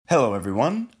Hello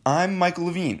everyone, I'm Michael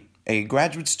Levine, a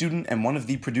graduate student and one of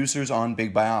the producers on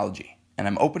Big Biology, and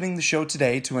I'm opening the show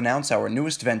today to announce our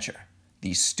newest venture,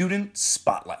 the Student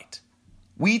Spotlight.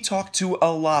 We talk to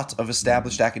a lot of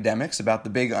established academics about the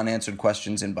big unanswered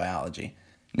questions in biology.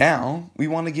 Now, we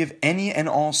want to give any and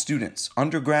all students,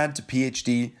 undergrad to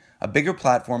PhD, a bigger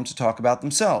platform to talk about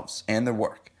themselves and their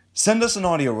work. Send us an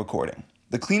audio recording,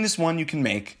 the cleanest one you can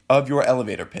make, of your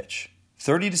elevator pitch.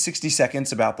 30 to 60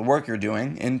 seconds about the work you're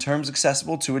doing in terms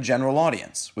accessible to a general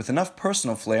audience, with enough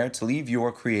personal flair to leave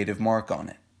your creative mark on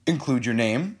it. Include your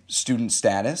name, student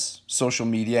status, social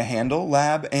media handle,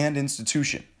 lab, and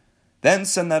institution. Then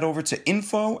send that over to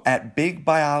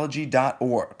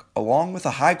info@bigbiology.org, along with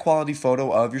a high-quality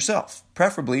photo of yourself,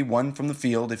 preferably one from the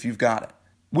field if you've got it.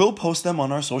 We'll post them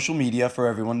on our social media for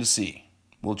everyone to see.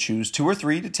 We'll choose 2 or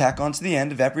 3 to tack onto the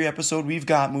end of every episode we've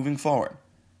got moving forward.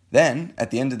 Then,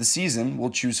 at the end of the season, we'll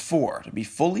choose 4 to be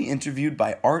fully interviewed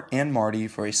by Art and Marty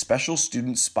for a special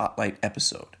Student Spotlight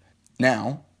episode.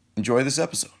 Now, enjoy this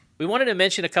episode. We wanted to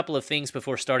mention a couple of things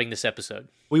before starting this episode.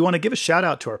 We want to give a shout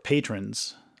out to our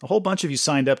patrons. A whole bunch of you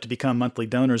signed up to become monthly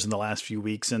donors in the last few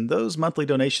weeks, and those monthly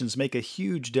donations make a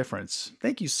huge difference.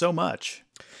 Thank you so much.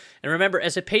 And remember,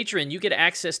 as a patron, you get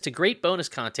access to great bonus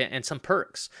content and some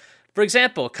perks. For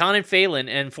example, Conan Phelan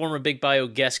and former Big Bio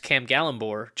guest Cam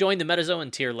Gallenbohr joined the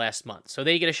Metazoan tier last month, so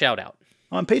they get a shout out.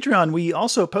 On Patreon, we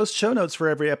also post show notes for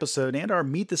every episode and our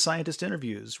Meet the Scientist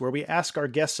interviews, where we ask our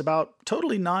guests about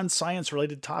totally non-science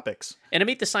related topics. In a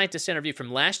Meet the Scientist interview from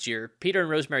last year, Peter and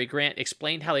Rosemary Grant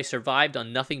explained how they survived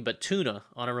on nothing but tuna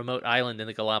on a remote island in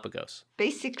the Galapagos.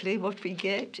 Basically, what we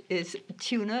get is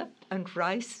tuna and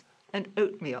rice and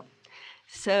oatmeal.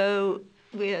 So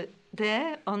we're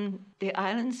there on the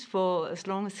islands for as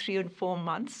long as 3 and 4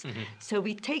 months. Mm-hmm. So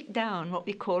we take down what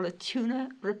we call a tuna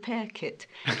repair kit.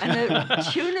 And a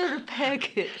tuna repair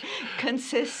kit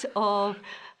consists of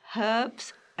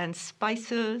herbs and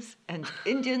spices and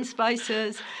Indian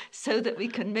spices so that we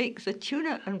can make the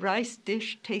tuna and rice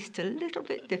dish taste a little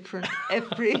bit different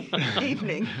every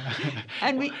evening.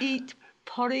 And we eat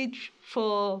porridge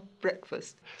for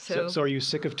breakfast. So are you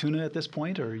sick of tuna at this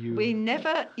point, or are you? We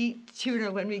never eat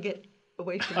tuna when we get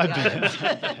away from the islands.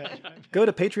 Go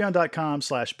to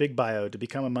patreon.com/bigbio to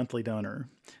become a monthly donor.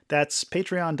 That's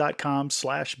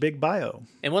patreon.com/bigbio.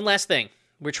 And one last thing.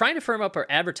 We're trying to firm up our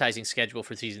advertising schedule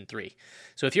for Season 3.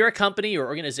 So if you're a company or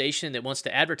organization that wants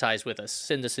to advertise with us,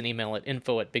 send us an email at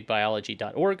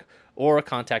info@bigbiology.org or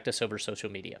contact us over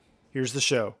social media. Here's the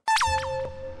show.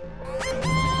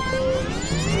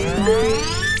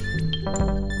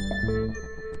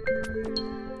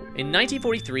 In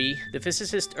 1943, the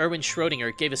physicist Erwin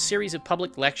Schrödinger gave a series of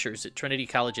public lectures at Trinity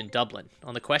College in Dublin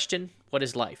on the question, what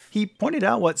is life? He pointed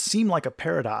out what seemed like a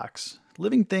paradox.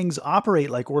 Living things operate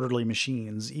like orderly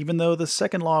machines, even though the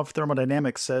second law of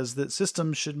thermodynamics says that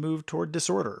systems should move toward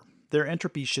disorder. Their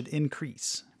entropy should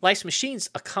increase. Life's machines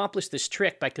accomplish this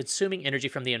trick by consuming energy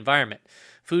from the environment,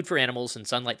 food for animals and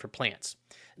sunlight for plants.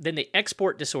 Then they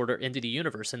export disorder into the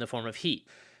universe in the form of heat.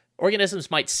 Organisms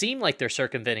might seem like they're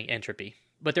circumventing entropy,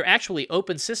 but they're actually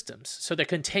open systems, so they're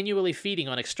continually feeding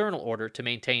on external order to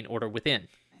maintain order within.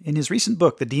 In his recent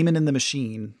book, The Demon in the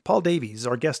Machine, Paul Davies,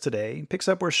 our guest today, picks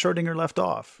up where Schrödinger left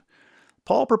off.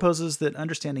 Paul proposes that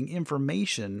understanding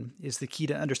information is the key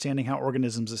to understanding how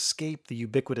organisms escape the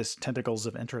ubiquitous tentacles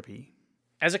of entropy.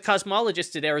 As a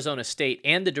cosmologist at Arizona State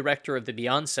and the director of the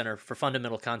Beyond Center for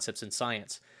Fundamental Concepts in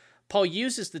Science, Paul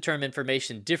uses the term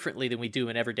information differently than we do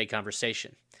in everyday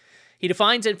conversation. He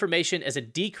defines information as a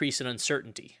decrease in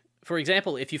uncertainty. For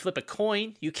example, if you flip a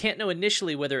coin, you can't know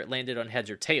initially whether it landed on heads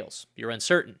or tails. You're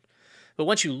uncertain. But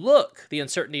once you look, the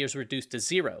uncertainty is reduced to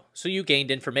 0, so you gained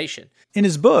information. In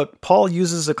his book, Paul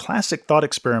uses a classic thought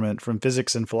experiment from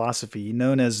physics and philosophy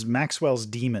known as Maxwell's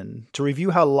demon to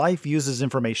review how life uses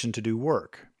information to do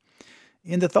work.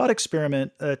 In the thought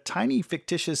experiment, a tiny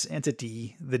fictitious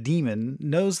entity, the demon,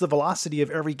 knows the velocity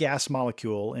of every gas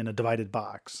molecule in a divided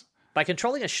box. By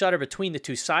controlling a shutter between the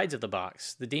 2 sides of the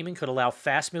box, the demon could allow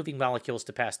fast-moving molecules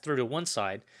to pass through to one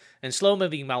side and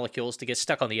slow-moving molecules to get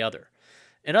stuck on the other.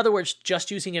 In other words,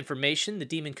 just using information, the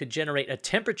demon could generate a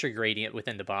temperature gradient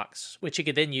within the box, which he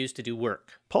could then use to do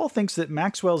work. Paul thinks that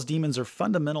Maxwell's demons are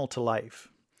fundamental to life.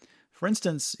 For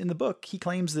instance, in the book, he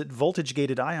claims that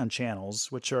voltage-gated ion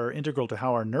channels, which are integral to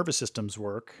how our nervous systems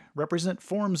work, represent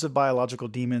forms of biological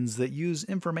demons that use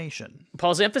information.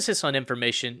 Paul's emphasis on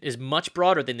information is much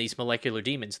broader than these molecular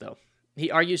demons, though. He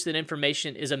argues that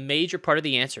information is a major part of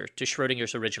the answer to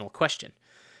Schrödinger's original question.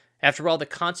 After all, the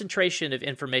concentration of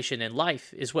information in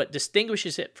life is what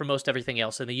distinguishes it from most everything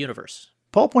else in the universe.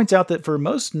 Paul points out that for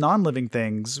most non-living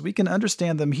things, we can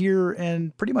understand them here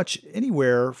and pretty much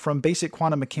anywhere from basic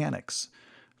quantum mechanics.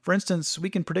 For instance, we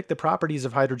can predict the properties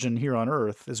of hydrogen here on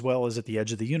Earth as well as at the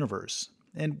edge of the universe.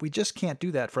 And we just can't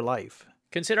do that for life.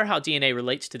 Consider how DNA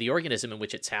relates to the organism in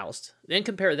which it's housed, then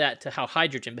compare that to how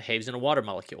hydrogen behaves in a water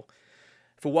molecule.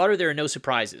 For water, there are no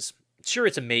surprises. Sure,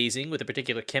 it's amazing with a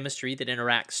particular chemistry that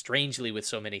interacts strangely with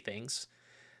so many things.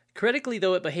 Critically,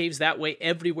 though, it behaves that way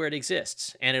everywhere it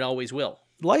exists, and it always will.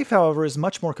 Life, however, is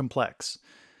much more complex.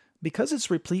 Because it's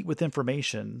replete with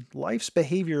information, life's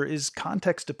behavior is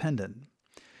context-dependent.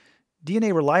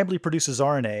 DNA reliably produces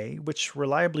RNA, which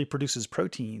reliably produces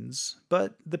proteins,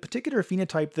 but the particular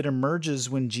phenotype that emerges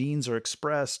when genes are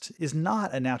expressed is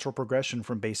not a natural progression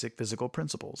from basic physical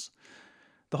principles.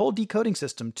 The whole decoding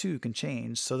system, too, can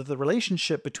change, so that the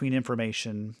relationship between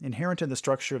information inherent in the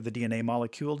structure of the DNA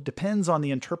molecule depends on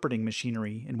the interpreting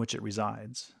machinery in which it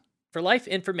resides. For life,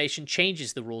 information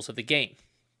changes the rules of the game.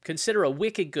 Consider a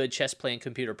wicked good chess-playing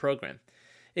computer program.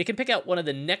 It can pick out one of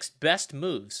the next best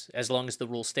moves as long as the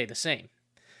rules stay the same.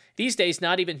 These days,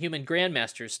 not even human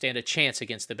grandmasters stand a chance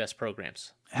against the best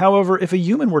programs. However, if a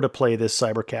human were to play this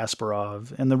Cyber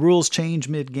Kasparov and the rules change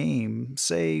mid-game,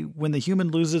 say when the human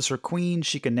loses her queen,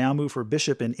 she can now move her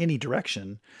bishop in any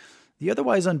direction, the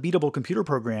otherwise unbeatable computer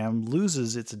program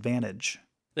loses its advantage.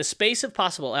 The space of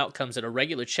possible outcomes in a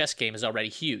regular chess game is already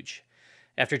huge.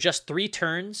 After just 3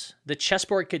 turns, the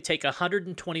chessboard could take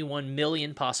 121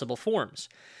 million possible forms.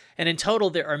 And in total,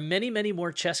 there are many, many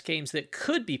more chess games that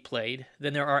could be played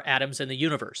than there are atoms in the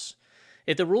universe.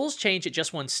 If the rules change at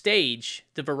just one stage,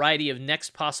 the variety of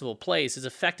next possible plays is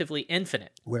effectively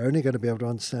infinite. We're only going to be able to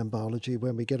understand biology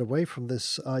when we get away from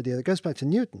this idea that goes back to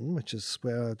Newton, which is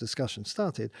where our discussion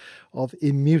started, of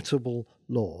immutable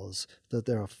laws, that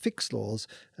there are fixed laws,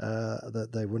 that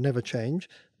they will never change,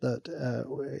 that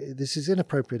this is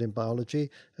inappropriate in biology,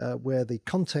 where the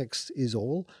context is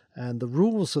all, and the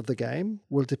rules of the game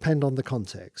will depend on the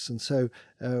context. And so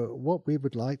what we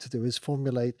would like to do is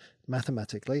formulate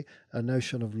mathematically a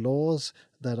notion of laws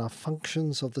that are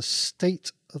functions of the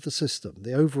state of the system,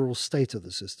 the overall state of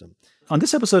the system. On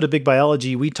this episode of Big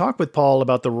Biology, we talk with Paul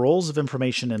about the roles of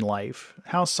information in life,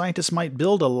 how scientists might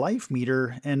build a life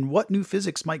meter, and what new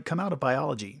physics might come out of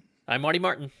biology. I'm Marty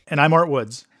Martin. And I'm Art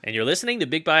Woods. And you're listening to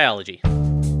Big Biology.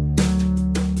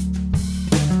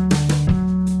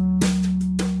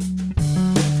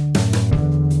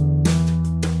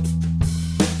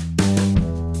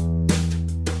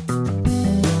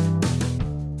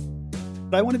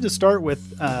 I wanted to start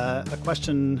with a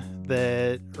question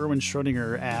that Erwin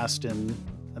Schrödinger asked in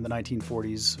the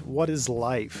 1940s. What is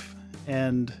life?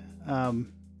 And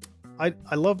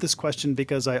I love this question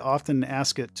because I often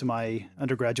ask it to my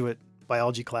undergraduate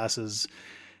biology classes,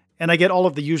 and I get all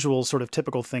of the usual sort of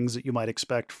typical things that you might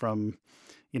expect from,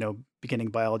 beginning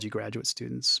biology graduate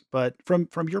students. But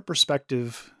from your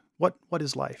perspective, what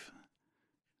is life?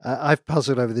 I've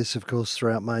puzzled over this, of course,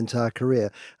 throughout my entire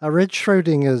career. I read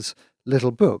Schrödinger's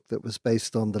little book that was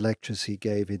based on the lectures he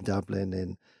gave in Dublin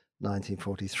in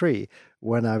 1943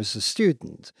 when I was a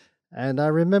student. And I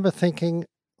remember thinking,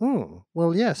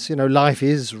 well, yes, life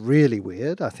is really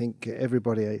weird. I think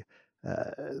everybody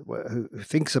who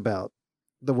thinks about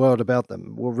the world about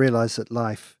them will realize that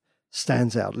life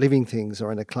stands out. Living things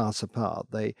are in a class apart.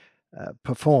 They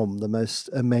perform the most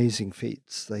amazing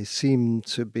feats. They seem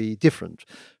to be different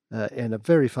in a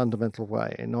very fundamental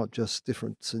way, and not just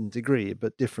difference in degree,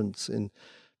 but difference in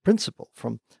principle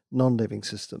from non-living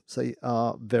systems. They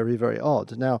are very, very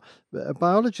odd. Now,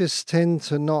 biologists tend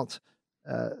to not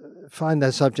find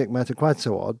their subject matter quite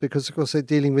so odd because, of course, they're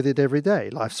dealing with it every day.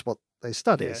 Life's what they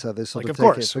study, so they sort of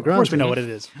take it for granted. Of course we know what it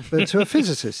is. But to a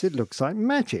physicist, it looks like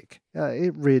magic.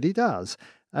 It really does.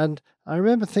 And I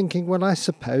remember thinking, well, I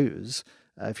suppose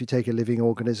if you take a living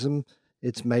organism,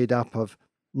 it's made up of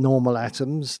normal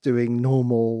atoms doing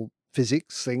normal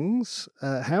physics things.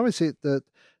 How is it that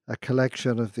a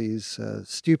collection of these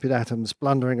stupid atoms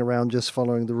blundering around just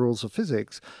following the rules of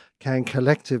physics can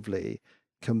collectively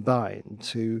combine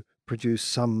to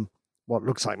produce what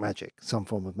looks like magic, some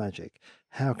form of magic?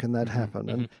 How can that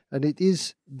happen? And it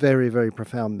is very, very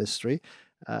profound mystery.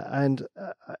 And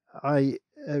I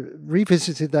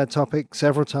revisited that topic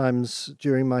several times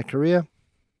during my career.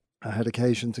 I had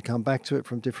occasion to come back to it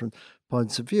from different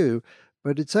points of view,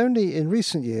 but it's only in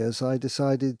recent years I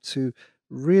decided to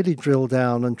really drill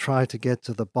down and try to get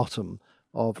to the bottom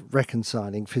of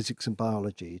reconciling physics and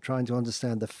biology, trying to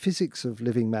understand the physics of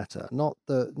living matter, not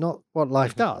what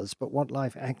life does, but what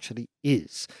life actually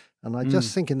is. And I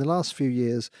just think in the last few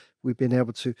years we've been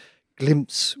able to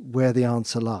glimpse where the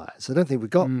answer lies. I don't think we've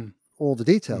got all the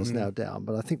details now down,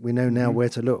 but I think we know now where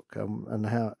to look and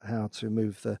how to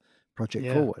move the project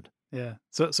forward. Yeah.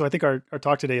 So I think our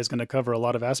talk today is going to cover a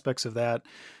lot of aspects of that.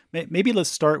 Maybe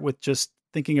let's start with just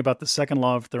thinking about the second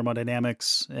law of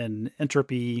thermodynamics and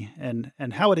entropy and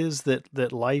how it is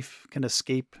that life can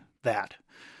escape that.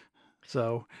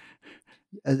 So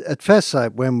at first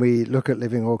sight, when we look at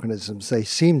living organisms, they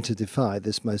seem to defy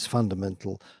this most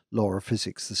fundamental law of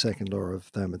physics, the second law of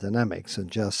thermodynamics.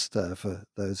 And just for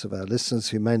those of our listeners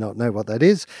who may not know what that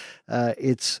is,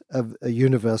 it's a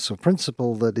universal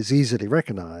principle that is easily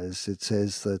recognized. It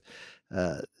says that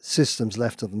systems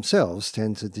left to themselves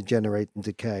tend to degenerate and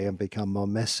decay and become more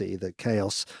messy, that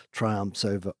chaos triumphs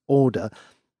over order.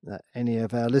 Any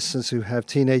of our listeners who have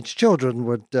teenage children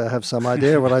would have some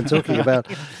idea what I'm talking about.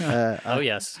 Oh,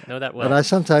 yes. Know that well. But I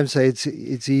sometimes say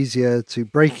it's easier to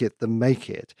break it than make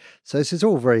it. So this is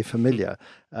all very familiar.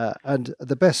 And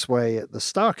the best way, the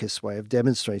starkest way of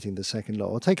demonstrating the second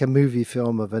law, take a movie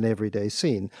film of an everyday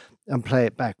scene and play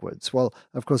it backwards. Well,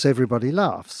 of course, everybody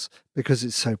laughs because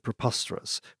it's so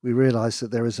preposterous. We realize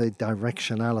that there is a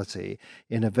directionality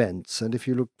in events. And if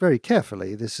you look very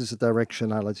carefully, this is a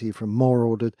directionality from more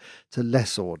ordered to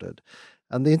less ordered.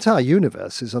 And the entire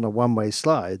universe is on a one-way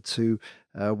slide to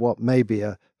what may be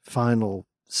a final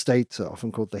state,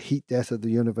 often called the heat death of the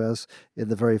universe, in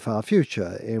the very far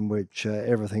future, in which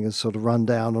everything has sort of run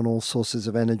down and all sources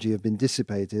of energy have been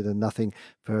dissipated and nothing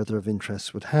further of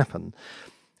interest would happen.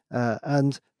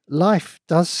 And life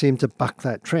does seem to buck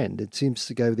that trend. It seems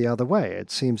to go the other way. It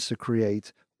seems to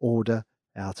create order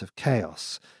out of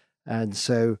chaos. And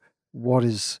so what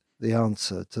is the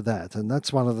answer to that? And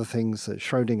that's one of the things that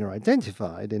Schrödinger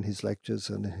identified in his lectures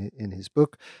and in his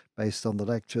book, based on the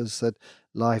lectures, that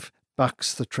life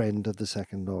bucks the trend of the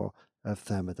second law of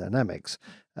thermodynamics.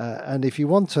 And if you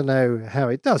want to know how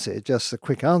it does it, just a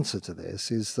quick answer to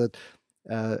this is that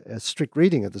a strict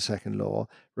reading of the second law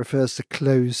refers to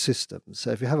closed systems. So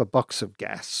if you have a box of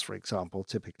gas, for example,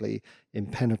 typically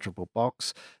impenetrable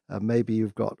box, maybe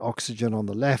you've got oxygen on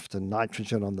the left and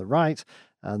nitrogen on the right,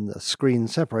 and a screen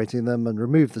separating them, and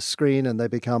remove the screen and they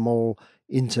become all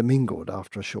intermingled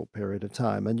after a short period of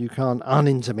time, and you can't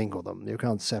unintermingle them, you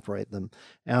can't separate them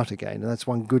out again. And that's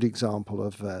one good example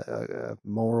of a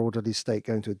more orderly state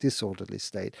going to a disorderly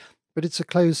state. But it's a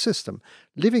closed system.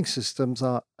 Living systems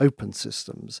are open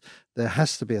systems. There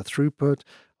has to be a throughput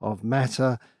of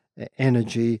matter,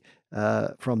 energy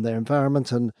from their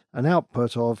environment, and an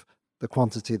output of the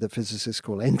quantity that physicists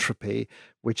call entropy,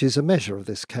 which is a measure of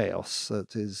this chaos.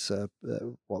 That is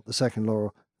what the second law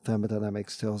of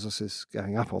thermodynamics tells us is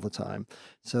going up all the time.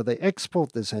 So they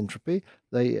export this entropy.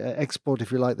 They export,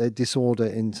 if you like, their disorder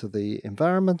into the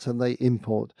environment, and they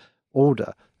import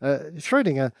order.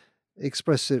 Schrödinger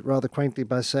expressed it rather quaintly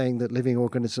by saying that living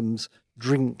organisms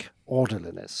drink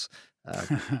orderliness.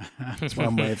 That's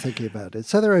one way of thinking about it.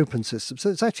 So they're open systems. So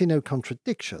there's actually no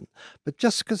contradiction. But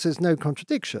just because there's no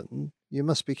contradiction, you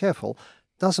must be careful,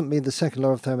 doesn't mean the second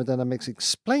law of thermodynamics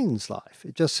explains life.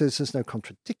 It just says there's no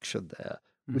contradiction there.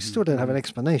 We still don't have an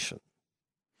explanation.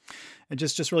 And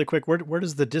just really quick, where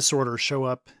does the disorder show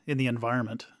up in the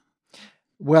environment?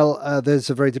 Well, there's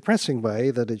a very depressing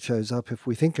way that it shows up if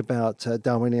we think about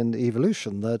Darwinian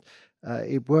evolution, that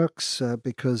it works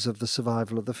because of the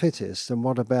survival of the fittest. And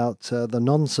what about the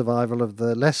non-survival of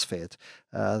the less fit?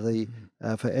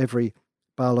 For every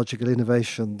biological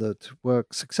innovation that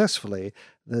works successfully,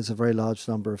 there's a very large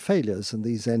number of failures, and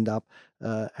these end up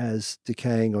as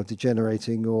decaying or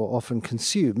degenerating or often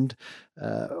consumed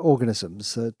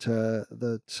organisms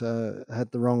that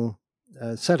had the wrong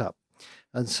setup.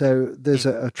 And so there's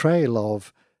a trail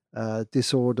of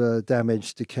disorder,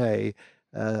 damage, decay,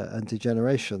 and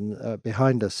degeneration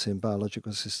behind us in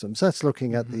biological systems. That's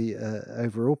looking at the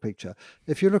overall picture.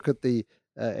 If you look at the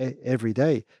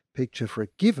everyday picture for a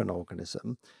given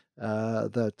organism,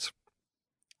 that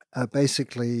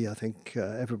basically, I think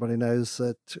everybody knows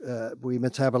that we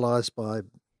metabolize by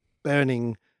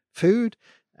burning food.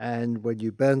 And when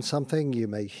you burn something, you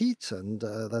make heat, and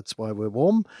that's why we're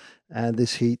warm. And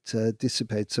this heat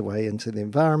dissipates away into the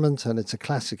environment. And it's a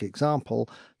classic example,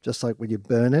 just like when you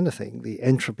burn anything, the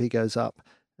entropy goes up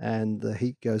and the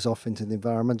heat goes off into the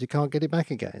environment. You can't get it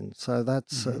back again. So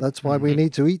that's why we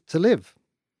need to eat to live.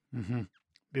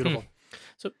 Beautiful.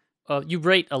 So you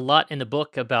write a lot in the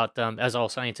book about, as all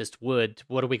scientists would,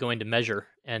 what are we going to measure,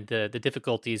 and the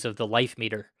difficulties of the life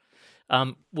meter.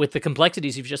 With the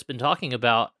complexities you've just been talking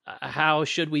about, how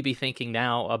should we be thinking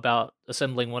now about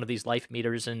assembling one of these life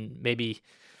meters and maybe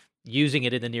using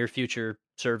it in the near future,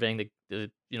 surveying the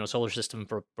solar system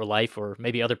for life, or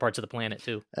maybe other parts of the planet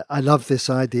too? I love this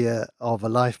idea of a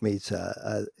life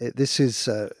meter. This is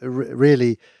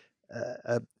really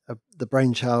the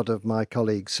brainchild of my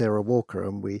colleague Sarah Walker,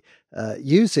 and we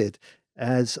use it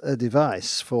as a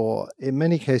device for, in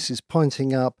many cases,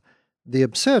 pointing up the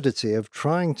absurdity of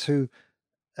trying to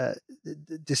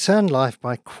discern life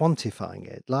by quantifying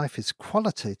it. Life is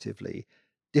qualitatively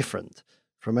different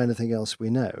from anything else we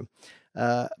know,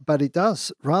 but it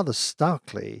does rather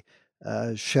starkly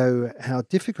show how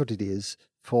difficult it is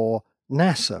for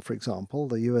NASA, for example,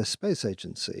 the US Space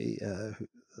Agency.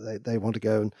 They want to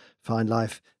go and find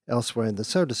life elsewhere in the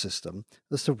solar system,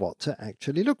 as to what to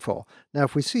actually look for. Now,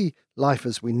 if we see life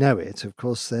as we know it, of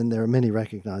course, then there are many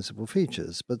recognizable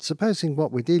features. But supposing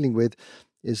what we're dealing with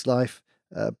is life,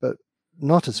 but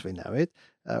not as we know it,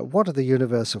 what are the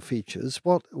universal features?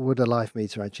 What would a life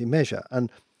meter actually measure?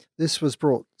 And this was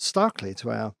brought starkly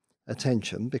to our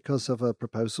attention because of a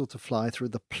proposal to fly through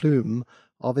the plume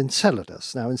of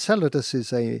Enceladus. Now, Enceladus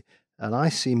is an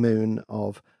icy moon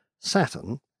of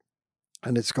Saturn,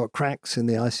 and it's got cracks in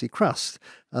the icy crust,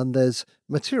 and there's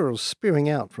material spewing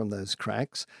out from those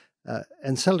cracks.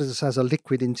 Enceladus has a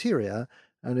liquid interior,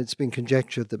 and it's been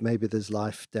conjectured that maybe there's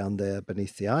life down there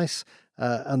beneath the ice,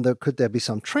 and could there be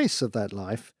some trace of that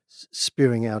life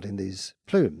spewing out in these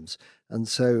plumes? And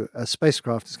so a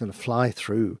spacecraft is going to fly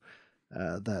through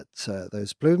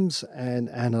those plumes and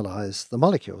analyze the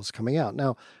molecules coming out.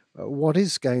 Now, what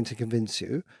is going to convince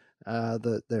you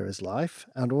that there is life,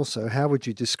 and also how would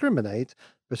you discriminate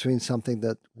between something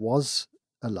that was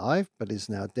alive but is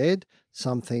now dead,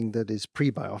 something that is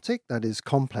prebiotic, that is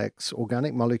complex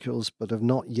organic molecules but have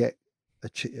not yet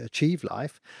achieved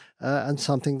life, and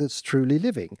something that's truly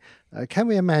living? Can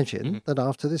we imagine that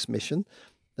after this mission,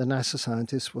 the NASA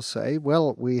scientists will say,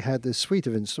 well, we had this suite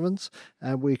of instruments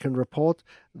and we can report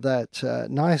that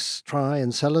nice try,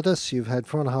 Enceladus, you've had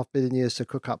 4.5 billion years to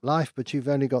cook up life, but you've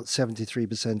only got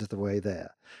 73% of the way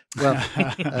there. Well,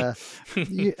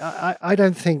 I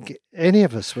don't think any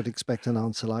of us would expect an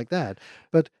answer like that.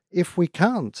 But if we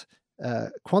can't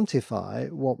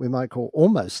quantify what we might call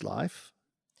almost life,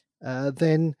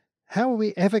 then how are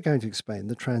we ever going to explain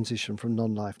the transition from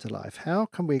non-life to life? How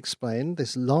can we explain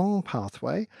this long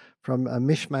pathway from a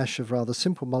mishmash of rather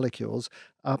simple molecules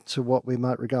up to what we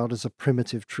might regard as a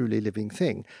primitive, truly living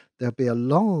thing? There'll be a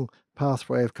long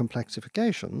pathway of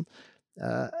complexification,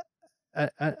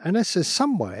 unless there's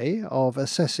some way of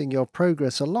assessing your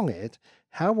progress along it.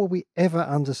 How will we ever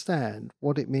understand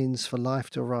what it means for life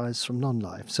to arise from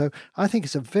non-life? So I think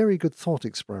it's a very good thought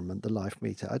experiment, the life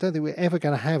meter. I don't think we're ever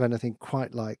going to have anything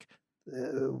quite like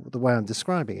the way I'm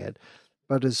describing it,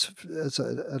 but as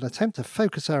an attempt to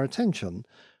focus our attention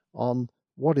on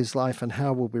what is life and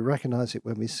how will we recognize it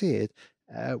when we see it,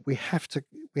 we have to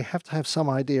have some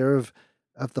idea of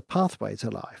the pathway to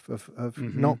life, of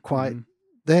not quite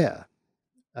there,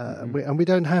 and we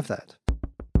don't have that.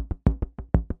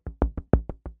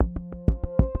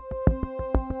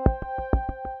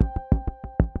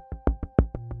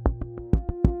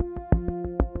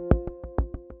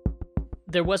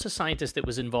 There was a scientist that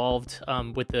was involved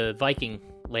with the Viking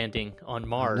landing on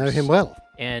Mars. I know him well.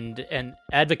 And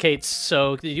advocates.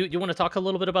 So you want to talk a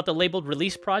little bit about the Labeled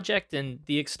Release Project and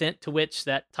the extent to which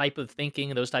that type of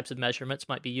thinking and those types of measurements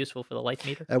might be useful for the life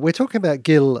meter? We're talking about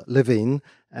Gil Levine,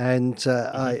 and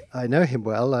I know him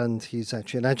well, and he's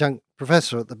actually an adjunct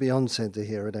professor at the Beyond Center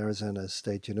here at Arizona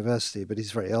State University, but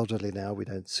he's very elderly now. We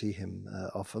don't see him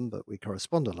often, but we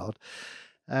correspond a lot.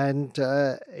 And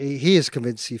he is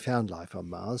convinced he found life on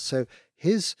Mars. So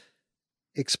his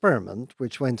experiment,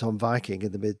 which went on Viking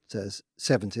in the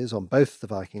mid-70s on both the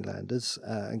Viking landers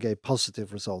and gave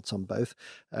positive results on both,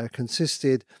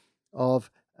 consisted of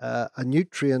a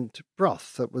nutrient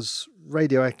broth that was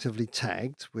radioactively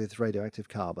tagged with radioactive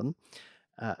carbon.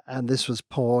 And this was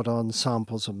poured on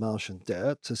samples of Martian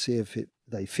dirt to see if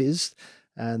they fizzed.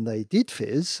 And they did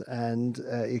fizz, and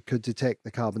it could detect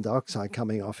the carbon dioxide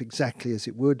coming off exactly as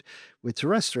it would with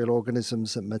terrestrial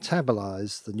organisms that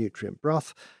metabolize the nutrient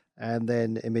broth and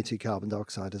then emitted carbon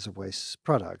dioxide as a waste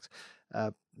product.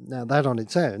 Now, that on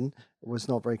its own was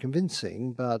not very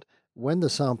convincing, but when the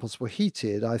samples were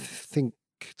heated, I think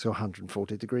to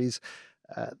 140 degrees,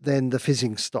 then the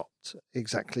fizzing stopped,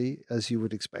 exactly as you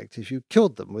would expect if you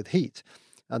killed them with heat.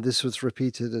 And this was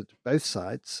repeated at both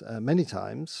sites many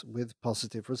times with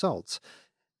positive results.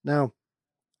 Now,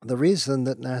 the reason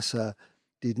that NASA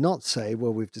did not say,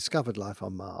 well, we've discovered life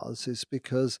on Mars, is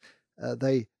because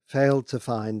they failed to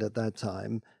find at that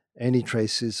time any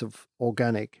traces of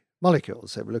organic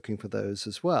molecules. They were looking for those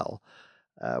as well.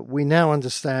 We now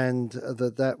understand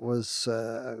that was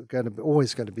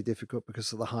always going to be difficult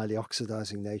because of the highly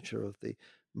oxidizing nature of the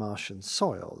Martian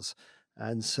soils.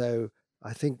 And so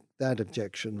I think that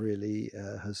objection really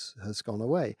has gone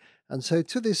away. And so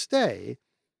to this day,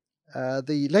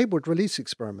 the labeled release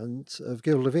experiment of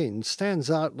Gil Levine stands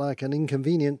out like an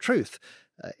inconvenient truth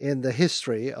in the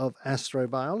history of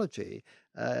astrobiology.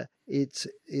 It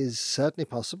is certainly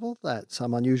possible that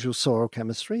some unusual soil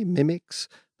chemistry mimics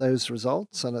those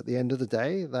results, and at the end of the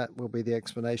day, that will be the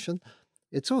explanation.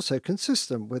 It's also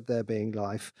consistent with there being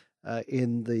life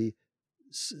in the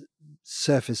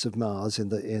surface of Mars, in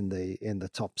the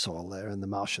topsoil there, in the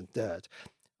Martian dirt.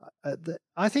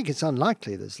 I think it's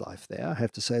unlikely there's life there. I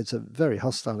have to say it's a very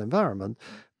hostile environment,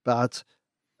 but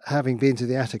having been to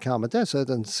the Atacama Desert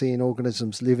and seen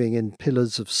organisms living in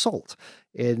pillars of salt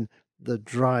in the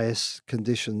driest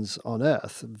conditions on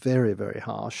Earth, very, very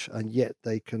harsh, and yet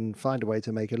they can find a way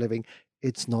to make a living,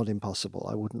 it's not impossible.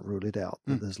 I wouldn't rule it out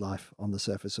that there's life on the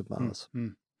surface of Mars.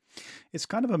 It's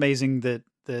kind of amazing that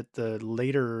the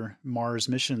later Mars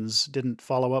missions didn't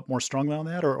follow up more strongly on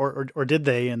that, or did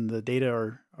they? And the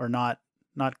data are not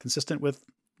consistent with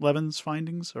Levin's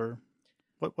findings, or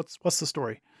what's the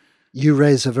story? You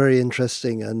raise a very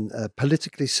interesting and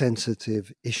politically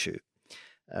sensitive issue,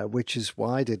 which is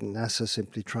why didn't NASA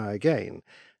simply try again?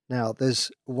 Now,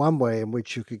 there's one way in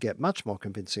which you could get much more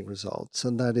convincing results,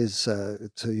 and that is,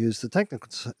 to use the technical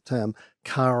term,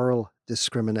 chiral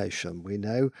discrimination. We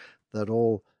know that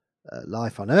all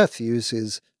life on Earth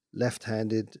uses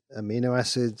left-handed amino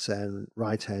acids and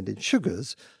right-handed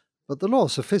sugars, but the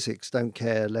laws of physics don't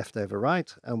care left over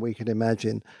right, and we can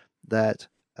imagine that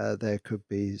there could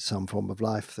be some form of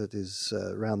life that is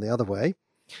round the other way.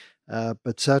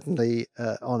 But certainly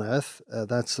on Earth,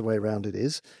 that's the way round it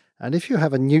is. And if you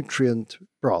have a nutrient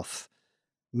broth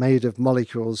made of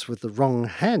molecules with the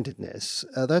wrong-handedness,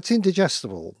 that's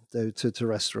indigestible to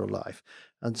terrestrial life.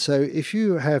 And so if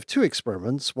you have two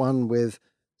experiments, one with,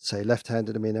 say,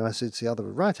 left-handed amino acids, the other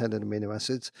with right-handed amino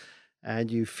acids,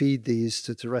 and you feed these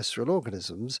to terrestrial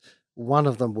organisms, one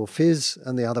of them will fizz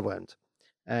and the other won't.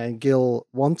 And Gil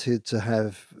wanted to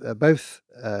have both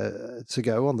to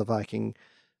go on the Viking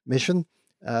mission,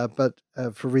 but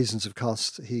for reasons of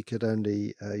cost, he could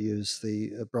only use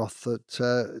the broth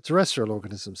that terrestrial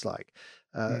organisms like.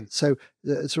 So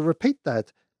to repeat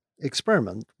that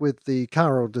experiment with the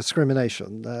chiral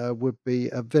discrimination would be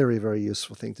a very, very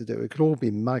useful thing to do. It could all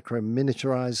be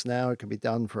miniaturized now. It can be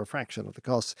done for a fraction of the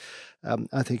cost.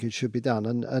 I think it should be done.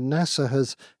 And NASA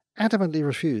has adamantly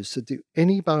refused to do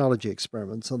any biology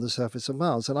experiments on the surface of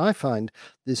Mars. And I find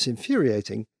this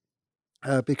infuriating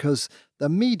because the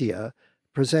media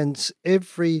presents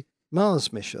every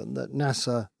Mars mission that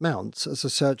NASA mounts as a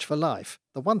search for life.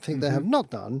 The one thing they have not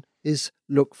done is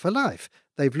look for life.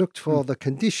 They've looked for the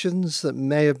conditions that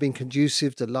may have been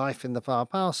conducive to life in the far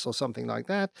past or something like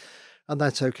that, and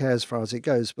that's okay as far as it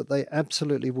goes, but they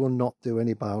absolutely will not do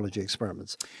any biology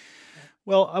experiments.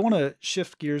 Well, I want to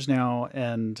shift gears now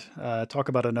and talk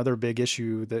about another big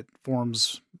issue that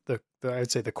forms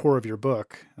I'd say the core of your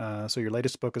book. So your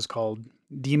latest book is called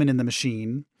Demon in the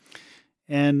Machine.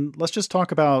 And let's just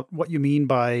talk about what you mean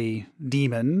by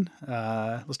demon.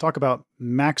 Let's talk about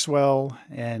Maxwell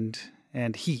and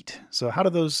heat. So how do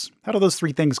those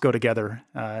three things go together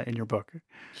in your book?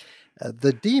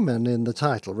 The demon in the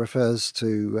title refers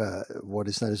to what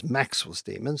is known as Maxwell's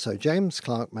demon. So James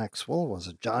Clerk Maxwell was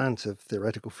a giant of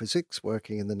theoretical physics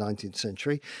working in the 19th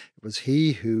century. It was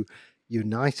he who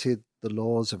united the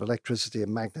laws of electricity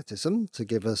and magnetism to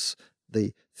give us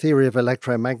the theory of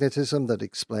electromagnetism that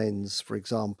explains, for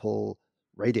example,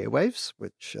 radio waves,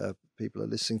 which people are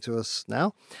listening to us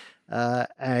now,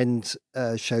 and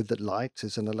showed that light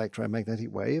is an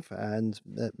electromagnetic wave, and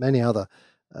many other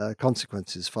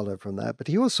consequences follow from that. But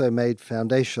he also made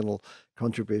foundational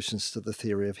contributions to the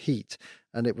theory of heat.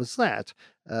 And it was that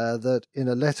in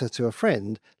a letter to a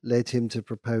friend led him to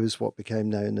propose what became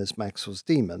known as Maxwell's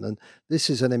demon. And this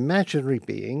is an imaginary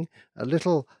being, a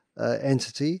little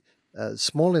entity,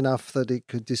 small enough that it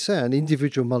could discern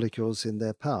individual molecules in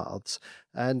their paths.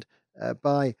 And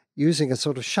by using a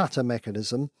sort of shutter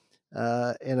mechanism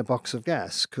in a box of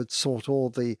gas, could sort all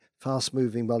the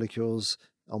fast-moving molecules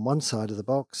on one side of the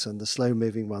box and the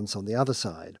slow-moving ones on the other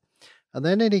side. And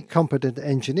then any competent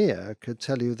engineer could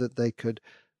tell you that they could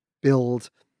build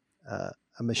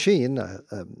a machine, a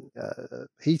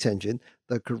heat engine,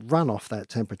 that could run off that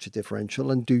temperature differential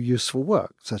and do useful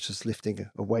work, such as lifting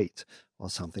a weight or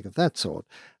something of that sort.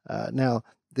 Now,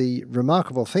 the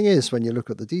remarkable thing is, when you look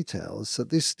at the details, that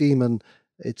this demon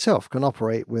itself can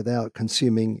operate without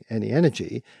consuming any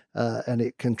energy, and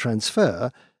it can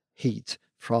transfer heat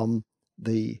from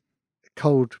the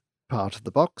cold part of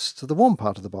the box to the warm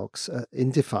part of the box in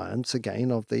defiance,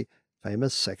 again, of the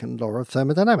famous second law of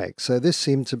thermodynamics. So this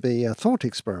seemed to be a thought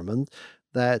experiment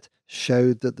that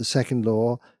showed that the second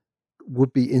law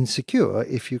would be insecure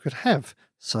if you could have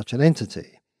such an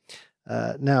entity.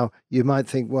 Now, you might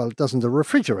think, well, doesn't a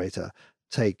refrigerator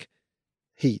take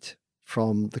heat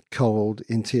from the cold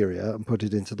interior and put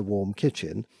it into the warm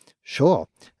kitchen? Sure,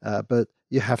 but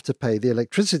you have to pay the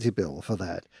electricity bill for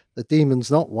that. The Demon's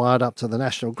not wired up to the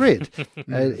national grid.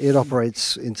 It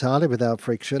operates entirely without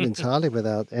friction, entirely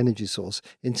without energy source.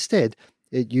 Instead,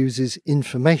 it uses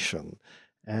information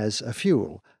as a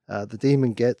fuel. The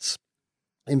Demon gets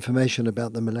information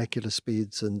about the molecular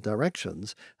speeds and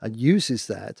directions and uses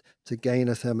that to gain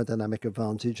a thermodynamic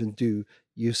advantage and do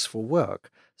useful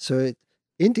work. So it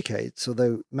indicates,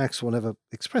 although Maxwell never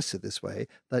expressed it this way,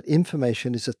 that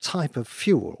information is a type of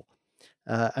fuel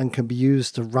and can be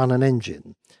used to run an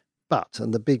engine. But,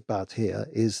 and the big but here,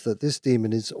 is that this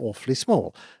Demon is awfully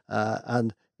small.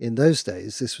 And in those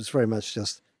days, this was very much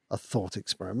just a thought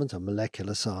experiment, a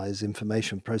molecular size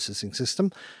information processing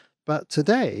system. But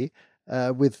today,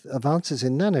 with advances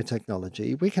in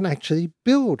nanotechnology, we can actually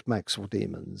build Maxwell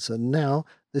Demons. And now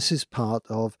this is part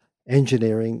of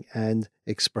engineering and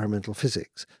experimental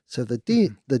physics. So the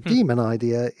Demon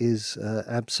idea is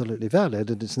absolutely valid,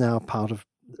 and it's now part of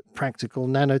practical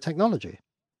nanotechnology.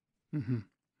 Mm-hmm.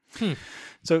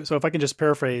 So if I can just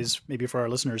paraphrase maybe for our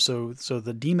listeners, so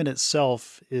the Demon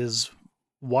itself is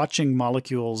watching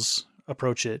molecules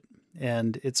approach it,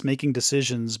 and it's making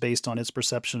decisions based on its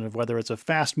perception of whether it's a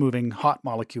fast-moving hot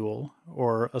molecule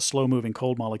or a slow-moving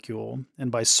cold molecule. And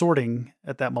by sorting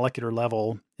at that molecular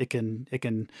level, it can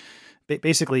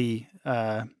basically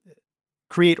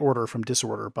create order from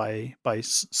disorder by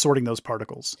sorting those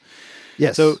particles.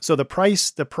 Yes. So the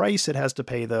price it has to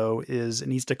pay, though, is it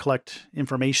needs to collect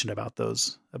information about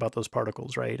those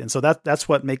particles, right? And so that's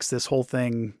what makes this whole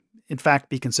thing, in fact,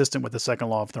 be consistent with the second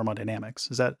law of thermodynamics.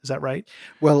 Is that right?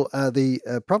 Well, the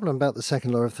problem about the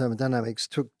second law of thermodynamics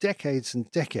took decades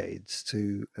and decades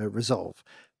to resolve,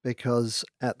 because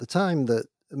at the time that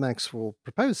Maxwell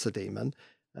proposed the Demon,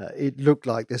 it looked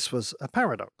like this was a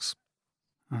paradox.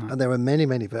 And there were many,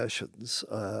 many versions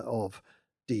of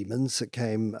Demons that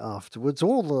came afterwards,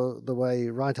 all the way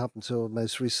right up until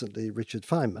most recently Richard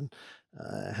Feynman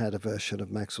had a version of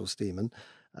Maxwell's Demon.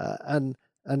 And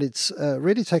it's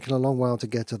really taken a long while to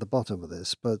get to the bottom of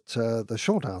this, but the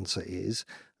short answer is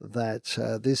that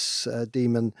this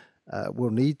Demon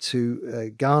will need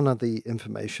to garner the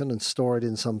information and store it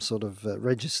in some sort of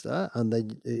register, and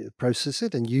then process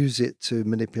it and use it to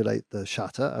manipulate the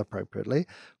shutter appropriately,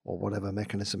 or whatever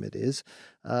mechanism it is.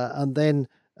 And then,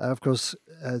 of course,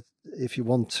 if you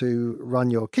want to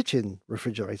run your kitchen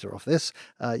refrigerator off this,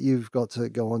 you've got to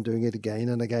go on doing it again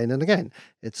and again and again.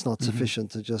 It's not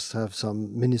sufficient to just have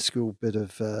some minuscule bit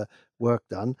of work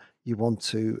done. You want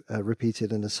to repeat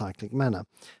it in a cyclic manner.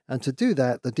 And to do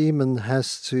that, the Demon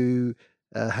has to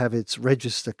have its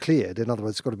register cleared. In other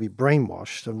words, it's got to be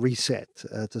brainwashed and reset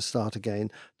to start again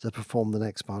to perform the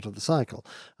next part of the cycle.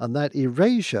 And that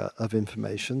erasure of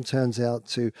information turns out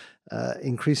to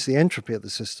increase the entropy of the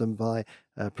system by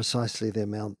precisely the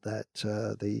amount that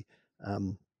the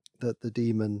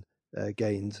Demon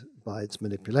gained by its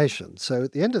manipulation. So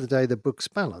at the end of the day, the books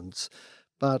balance.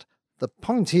 But the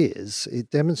point is, it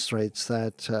demonstrates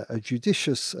that a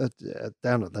judicious,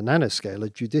 down at the nanoscale, a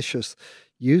judicious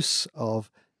use of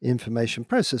information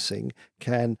processing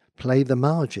can play the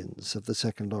margins of the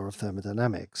second law of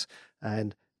thermodynamics.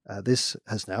 And this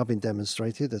has now been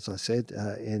demonstrated, as I said,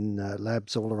 in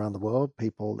labs all around the world.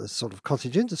 People, there's sort of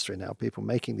cottage industry now, people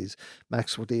making these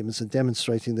Maxwell Demons and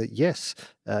demonstrating that, yes,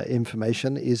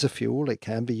 information is a fuel. It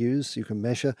can be used. You can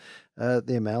measure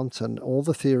the amount, and all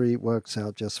the theory works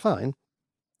out just fine.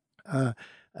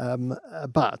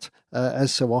 But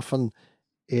as so often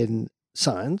in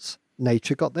science,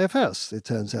 nature got there first. It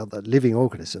turns out that living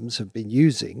organisms have been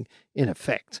using, in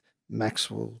effect,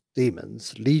 Maxwell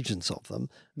Demons, legions of them.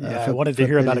 I wanted to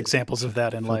hear about examples of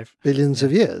that in life. Billions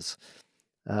of years.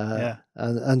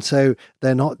 And so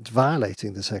they're not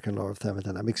violating the second law of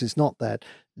thermodynamics. It's not that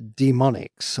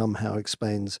demonic somehow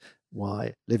explains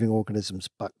why living organisms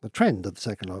buck the trend of the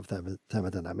second law of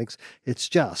thermodynamics. It's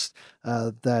just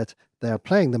that they are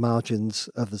playing the margins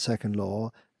of the second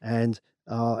law and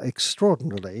are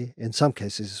extraordinarily, in some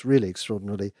cases really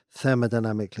extraordinarily,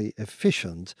 thermodynamically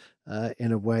efficient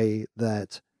in a way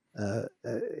that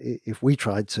if we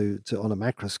tried to on a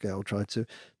macro scale, try to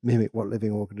mimic what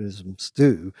living organisms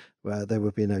do, there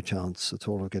would be no chance at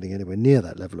all of getting anywhere near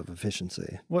that level of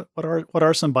efficiency. What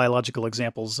are some biological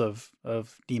examples of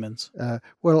demons?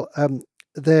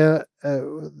 The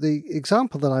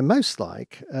example that I most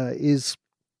like is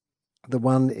the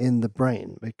one in the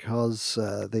brain, because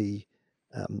the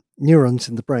neurons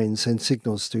in the brain send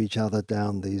signals to each other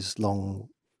down these long,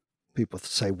 people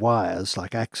say wires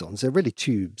like axons. They're really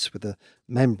tubes with a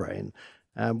membrane.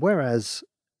 Whereas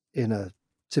in a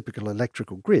typical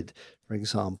electrical grid, for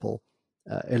example,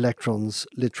 electrons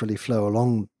literally flow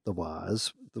along the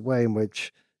wires. The way in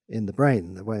which in the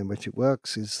brain, the way in which it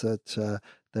works is that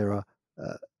there are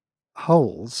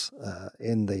holes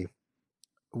in the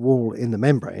wall in the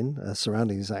membrane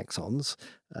surrounding these axons,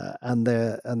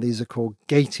 and these are called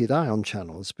gated ion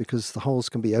channels because the holes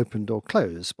can be opened or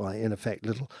closed by, in effect,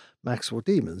 little Maxwell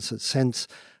demons that sense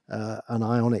an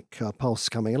ionic pulse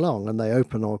coming along, and they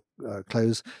open or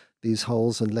close these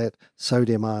holes and let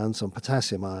sodium ions and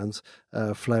potassium ions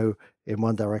flow in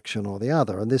one direction or the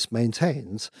other, and this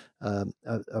maintains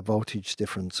a voltage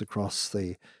difference across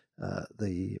the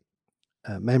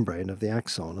membrane of the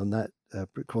axon, and that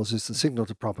causes the signal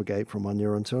to propagate from one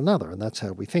neuron to another, and that's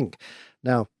how we think.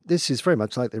 Now, this is very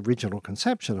much like the original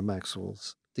conception of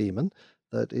Maxwell's demon,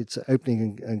 that it's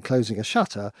opening and closing a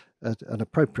shutter at an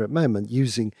appropriate moment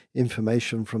using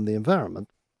information from the environment.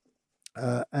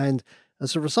 And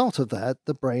as a result of that,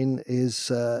 the brain is,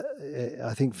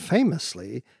 I think,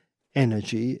 famously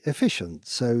energy efficient.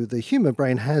 So the human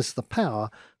brain has the power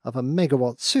of a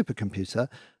megawatt supercomputer,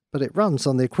 but it runs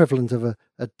on the equivalent of a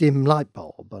dim light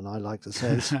bulb, and I like to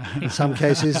say it's, in some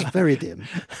cases, very dim.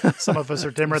 Some of us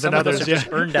are dimmer Some than of us others. are just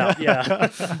burned out. Yeah.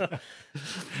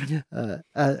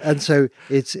 And so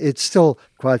it's still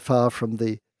quite far from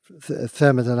the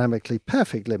thermodynamically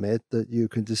perfect limit that you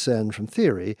can discern from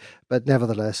theory, but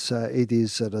nevertheless, it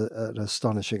is at an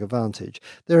astonishing advantage.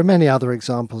 There are many other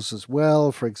examples as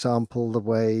well. For example, the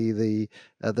way the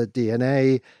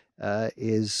DNA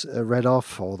is read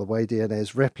off, or the way DNA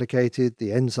is replicated,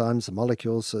 the enzymes, the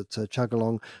molecules that chug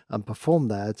along and perform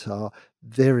that are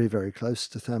very, very close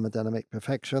to thermodynamic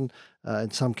perfection.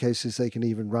 In some cases, they can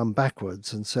even run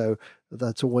backwards, and so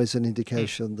that's always an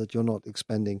indication that you're not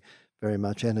expending very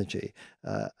much energy.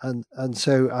 And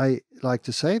so I like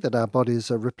to say that our bodies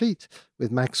are replete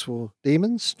with Maxwell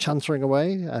demons chuntering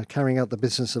away, carrying out the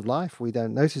business of life. We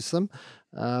don't notice them,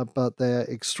 but they're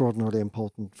extraordinarily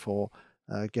important for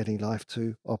getting life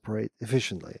to operate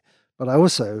efficiently. But I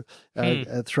also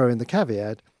throw in the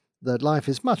caveat that life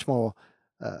is much more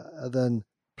than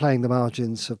playing the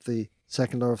margins of the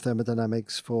second law of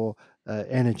thermodynamics for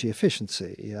energy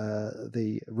efficiency.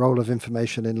 The role of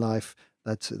information in life,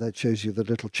 that shows you the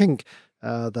little chink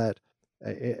that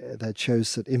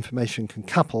shows that information can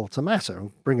couple to matter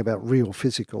and bring about real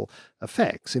physical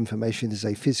effects. Information is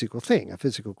a physical thing, a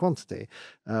physical quantity,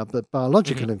 but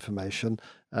biological information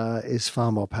is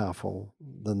far more powerful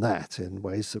than that in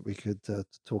ways that we could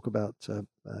talk about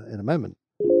in a moment.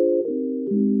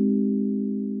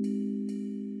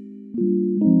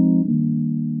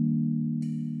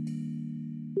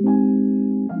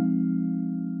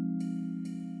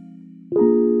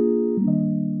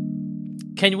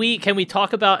 Can we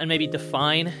talk about and maybe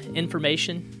define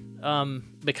information?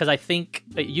 Because I think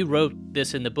you wrote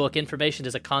this in the book. Information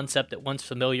is a concept at once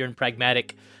familiar and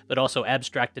pragmatic, but also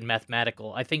abstract and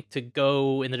mathematical. I think to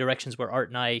go in the directions where Art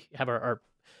and I have our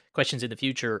questions in the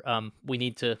future, we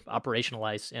need to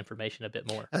operationalize information a bit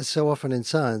more. As so often in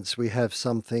science, we have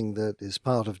something that is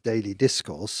part of daily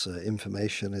discourse.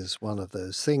 Information is one of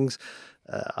those things.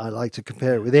 I like to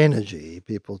compare it with energy.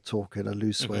 People talk in a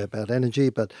loose way about energy,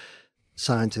 but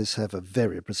scientists have a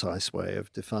very precise way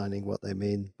of defining what they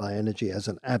mean by energy as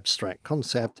an abstract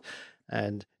concept,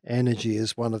 and energy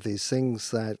is one of these things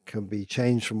that can be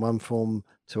changed from one form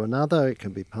to another. It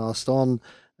can be passed on.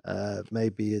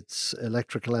 Maybe it's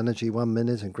electrical energy one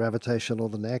minute and gravitational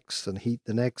the next and heat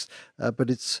the next, but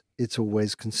it's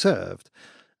always conserved.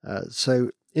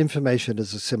 So information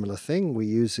is a similar thing. We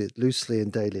use it loosely in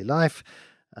daily life,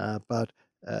 but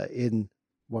in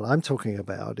what I'm talking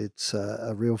about, it's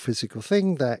a real physical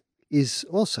thing that is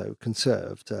also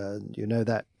conserved. You know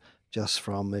that just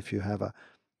from if you have a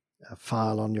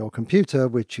file on your computer,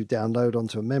 which you download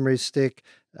onto a memory stick,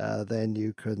 then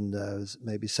you can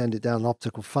maybe send it down an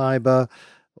optical fiber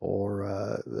or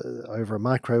over a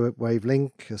microwave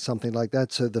link or something like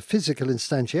that. So the physical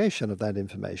instantiation of that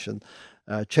information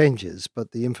changes,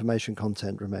 but the information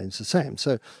content remains the same.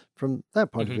 So from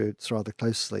that point of view, it's rather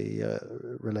closely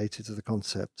related to the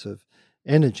concept of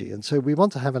energy. And so we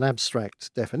want to have an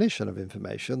abstract definition of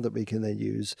information that we can then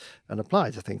use and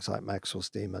apply to things like Maxwell's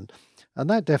demon. And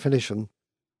that definition,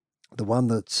 the one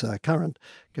that's current,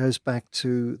 goes back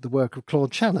to the work of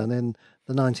Claude Shannon in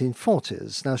the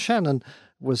 1940s. Now, Shannon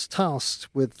was tasked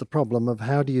with the problem of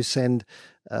how do you send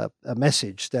a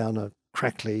message down a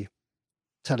crackly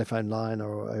telephone line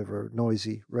or over a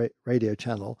noisy radio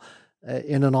channel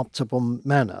in an optimal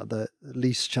manner, the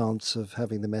least chance of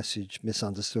having the message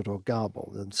misunderstood or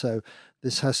garbled. And so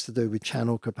this has to do with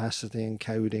channel capacity and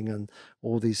coding and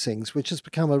all these things, which has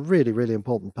become a really, really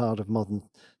important part of modern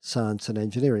science and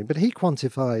engineering. But he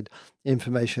quantified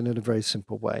information in a very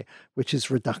simple way, which is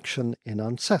reduction in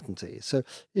uncertainty. So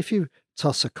if you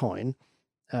toss a coin,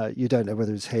 you don't know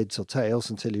whether it's heads or tails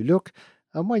until you look.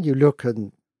 And when you look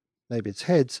and maybe it's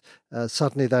heads,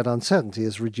 suddenly that uncertainty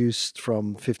is reduced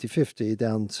from 50-50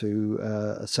 down to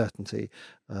a certainty,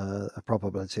 a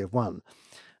probability of 1.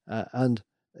 And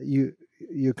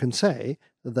you can say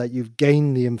that you've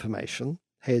gained the information,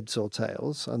 heads or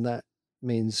tails, and that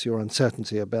means your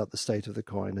uncertainty about the state of the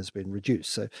coin has been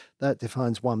reduced. So that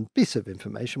defines one bit of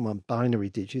information, one binary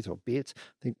digit or bit.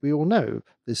 I think we all know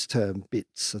this term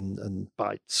bits and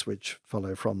bytes, which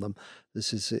follow from them.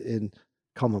 This is in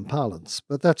common parlance,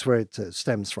 but that's where it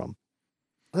stems from.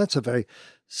 That's a very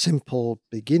simple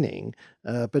beginning,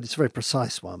 but it's a very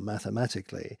precise one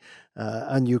mathematically.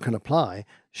 And you can apply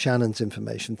Shannon's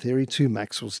information theory to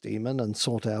Maxwell's demon and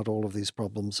sort out all of these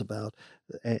problems about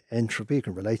entropy. You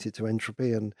can relate it to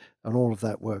entropy, and all of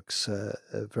that works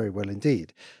very well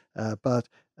indeed. But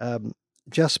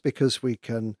just because we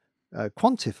can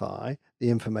quantify the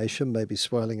information maybe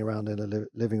swirling around in a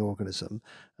living organism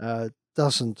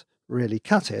doesn't really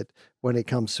cut it when it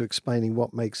comes to explaining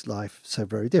what makes life so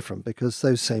very different, because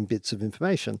those same bits of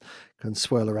information can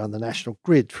swirl around the national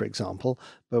grid, for example,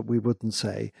 but we wouldn't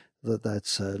say that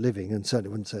that's living, and certainly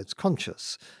wouldn't say it's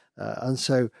conscious. And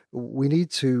so we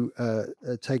need to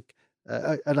take,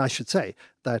 and I should say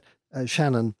that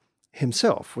Shannon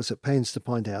himself was at pains to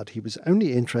point out he was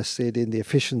only interested in the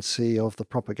efficiency of the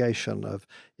propagation of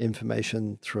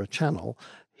information through a channel.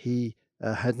 He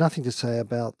had nothing to say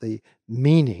about the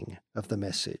meaning of the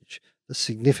message, the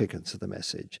significance of the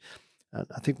message. And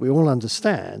I think we all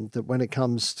understand that when it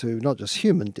comes to not just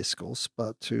human discourse,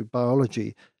 but to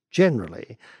biology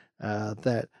generally,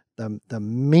 that the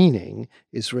meaning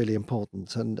is really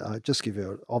important. And I'll just give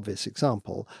you an obvious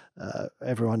example.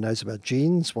 Everyone knows about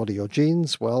genes. What are your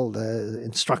genes? Well, they're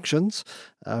instructions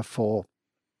for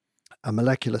a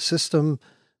molecular system,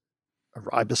 a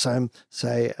ribosome,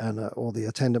 say, and all the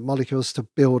attendant molecules to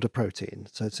build a protein.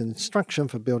 So it's an instruction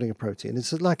for building a protein.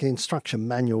 It's like an instruction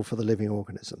manual for the living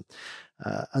organism.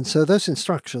 And so those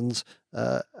instructions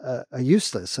are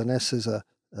useless unless there's a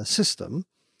system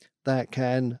that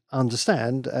can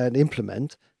understand and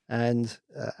implement and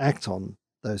act on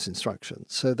those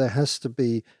instructions. So there has to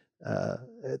be,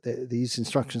 these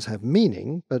instructions have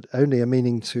meaning, but only a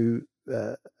meaning to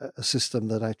a system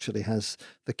that actually has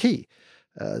the key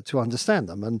to understand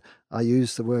them. And I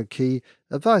use the word key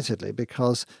advisedly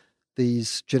because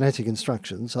these genetic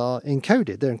instructions are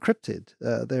encoded, they're encrypted.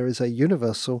 There is a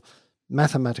universal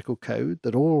mathematical code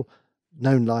that all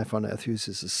known life on Earth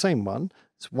uses the same one.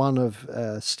 It's one of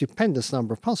a stupendous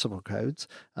number of possible codes.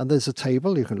 And there's a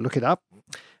table, you can look it up,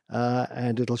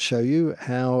 and it'll show you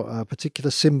how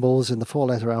particular symbols in the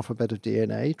 4-letter alphabet of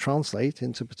DNA translate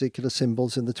into particular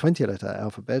symbols in the 20-letter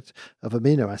alphabet of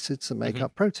amino acids that make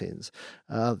up proteins.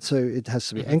 So it has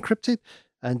to be encrypted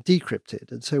and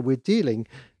decrypted. And so we're dealing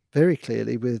very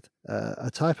clearly with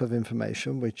a type of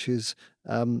information which is,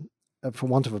 for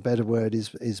want of a better word,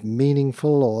 is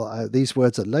meaningful, or these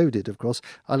words are loaded, of course.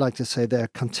 I like to say they're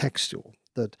contextual.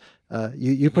 That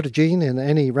you put a gene in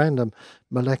any random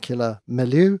molecular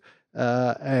milieu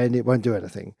and it won't do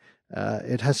anything.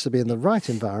 It has to be in the right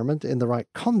environment, in the right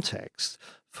context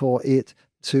for it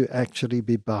to actually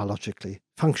be biologically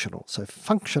functional. So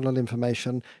functional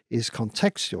information is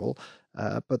contextual,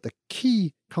 but the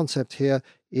key concept here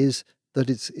is that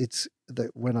it's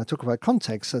that when I talk about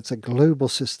context, that's a global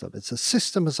system. It's a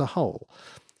system as a whole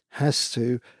has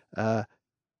to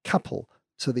couple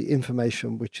to the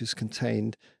information which is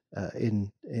contained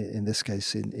in this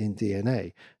case in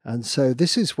DNA. And so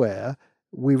this is where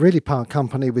we really part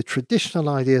company with traditional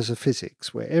ideas of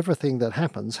physics, where everything that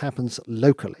happens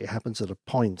locally, happens at a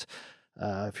point.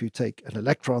 If you take an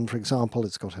electron, for example,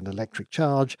 it's got an electric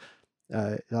charge.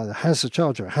 It either has a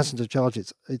charge or it hasn't a charge.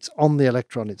 It's on the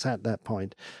electron. It's at that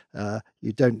point.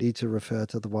 You don't need to refer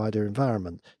to the wider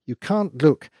environment. You can't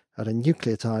look at a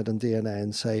nucleotide on DNA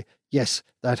and say, yes,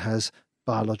 that has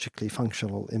biologically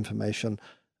functional information,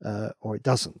 or it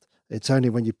doesn't. It's only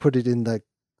when you put it in the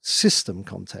system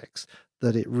context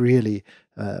that it really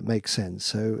makes sense.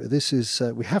 So this is,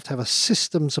 we have to have a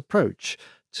systems approach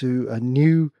to a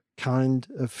new kind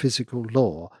of physical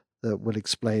law that will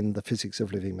explain the physics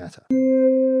of living matter.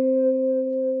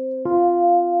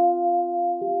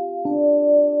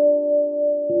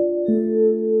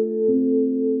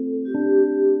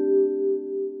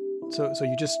 So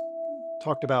you just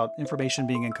talked about information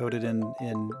being encoded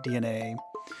in DNA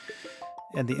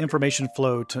and the information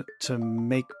flow to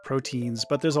make proteins,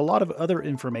 but there's a lot of other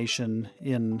information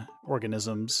in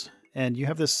organisms. And you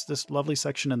have this lovely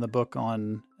section in the book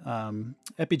on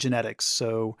epigenetics,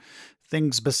 so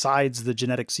things besides the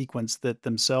genetic sequence that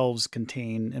themselves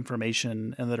contain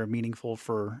information and that are meaningful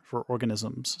for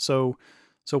organisms. So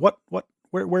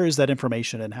where is that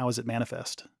information and how is it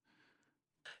manifest?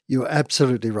 You're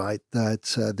absolutely right that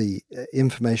the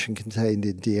information contained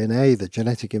in DNA, the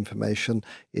genetic information,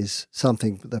 is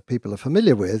something that people are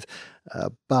familiar with,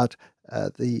 but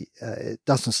it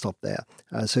doesn't stop there.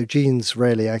 So genes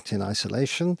rarely act in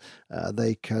isolation.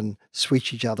 They can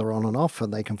switch each other on and off,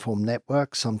 and they can form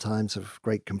networks, sometimes of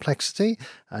great complexity,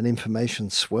 and information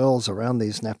swirls around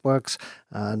these networks,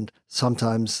 and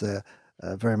sometimes they're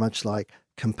very much like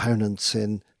components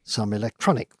in some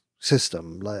electronic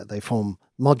system. They form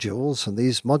modules, and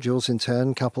these modules in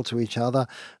turn couple to each other,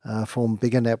 form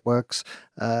bigger networks,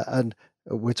 and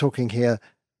we're talking here,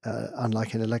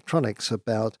 unlike in electronics,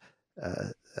 about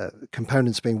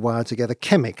components being wired together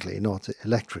chemically, not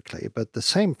electrically, but the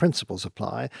same principles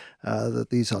apply,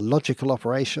 that these are logical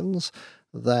operations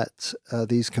that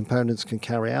these components can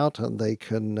carry out, and they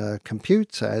can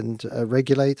compute and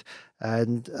regulate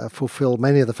and fulfill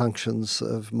many of the functions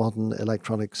of modern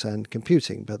electronics and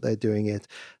computing, but they're doing it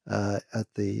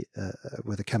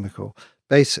with a chemical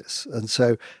basis. And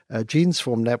so genes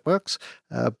form networks,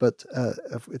 but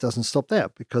it doesn't stop there,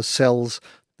 because cells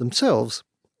themselves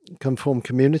can form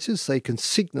communities. They can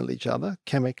signal each other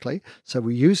chemically. So we're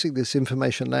using this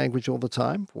information language all the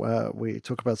time, where we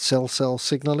talk about cell-cell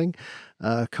signaling,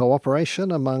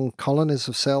 cooperation among colonies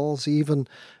of cells. Even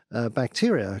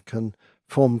bacteria can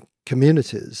form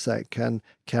communities that can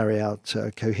carry out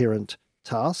coherent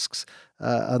tasks.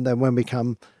 And then when we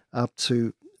come up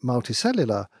to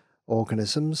multicellular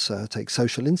organisms, take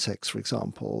social insects, for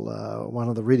example. One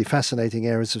of the really fascinating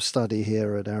areas of study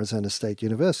here at Arizona State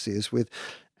University is with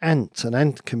ants and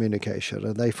ant communication,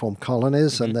 and they form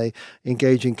colonies and they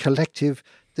engage in collective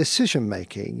decision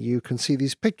making. You can see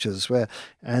these pictures where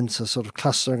ants are sort of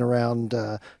clustering around,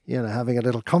 having a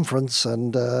little conference,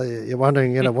 and you're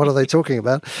wondering, what are they talking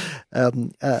about?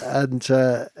 And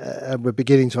we're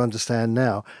beginning to understand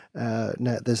now.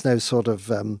 There's no sort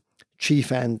of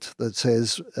chief ant that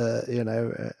says,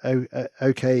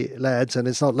 okay, lads, and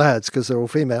it's not lads because they're all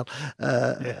female,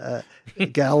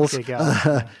 gals,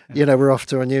 we're off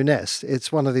to a new nest.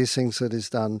 It's one of these things that is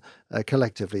done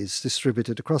collectively. It's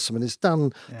distributed across them, and it's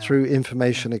done through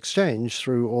information exchange,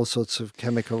 through all sorts of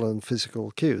chemical and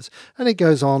physical cues. And it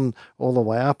goes on all the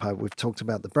way up. We've talked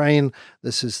about the brain.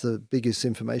 This is the biggest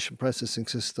information processing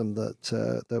system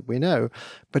that we know.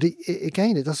 But it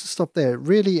doesn't stop there. It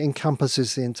really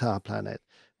encompasses the entire planet.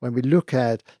 When we look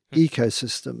at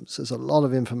ecosystems, there's a lot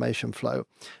of information flow.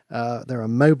 There are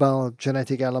mobile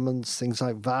genetic elements, things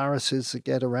like viruses that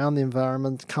get around the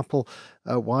environment, couple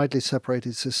widely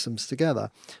separated systems together.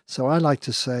 So I like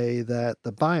to say that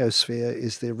the biosphere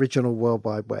is the original World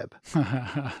Wide Web.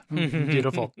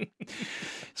 Beautiful.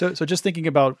 So just thinking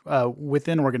about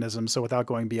within organisms, so without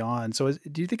going beyond,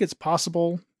 do you think it's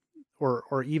possible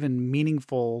or even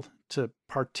meaningful to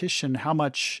partition how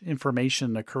much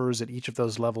information occurs at each of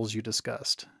those levels you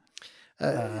discussed?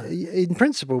 In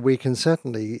principle, we can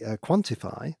certainly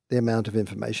quantify the amount of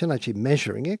information. Actually,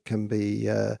 measuring it can be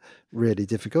really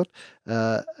difficult.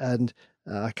 And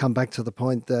I come back to the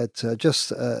point that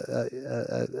just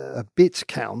a bit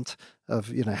count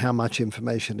of how much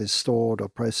information is stored or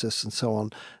processed and so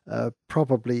on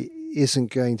probably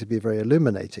isn't going to be very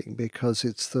illuminating, because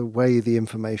it's the way the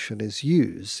information is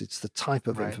used. It's the type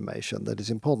of information that is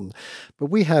important. But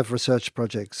we have research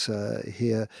projects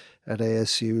here at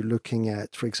ASU looking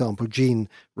at, for example, gene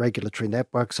regulatory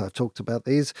networks. I've talked about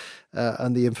these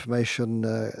and the information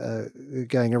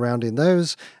going around in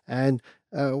those. And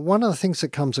one of the things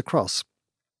that comes across,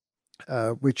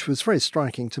 which was very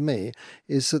striking to me,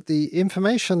 is that the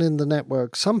information in the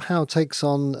network somehow takes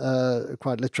on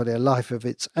quite literally a life of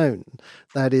its own.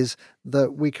 That is,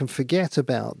 that we can forget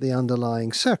about the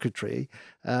underlying circuitry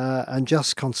and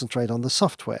just concentrate on the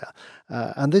software.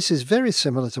 And this is very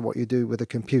similar to what you do with a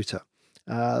computer.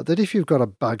 That if you've got a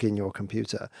bug in your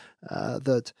computer,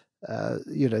 something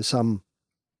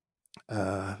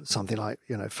like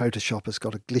Photoshop has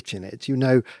got a glitch in it,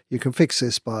 you can fix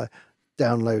this by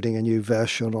downloading a new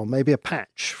version, or maybe a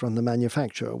patch from the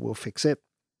manufacturer will fix it.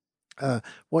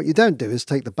 What you don't do is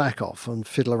take the back off and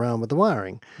fiddle around with the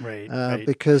wiring, right.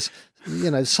 Because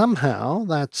somehow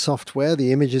that software,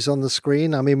 the images on the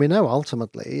screen, I mean, we know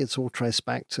ultimately it's all traced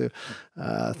back to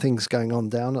things going on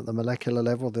down at the molecular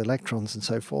level, the electrons and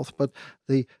so forth. But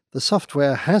the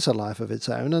software has a life of its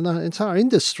own, and the entire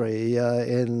industry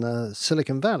in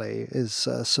Silicon Valley is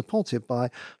supported by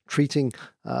treating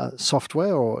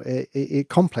software or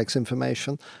complex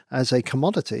information as a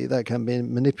commodity that can be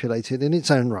manipulated in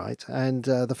its own right. And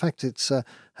the fact it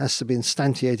has to be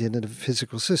instantiated in a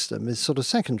physical system is sort of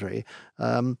secondary.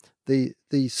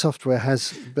 The software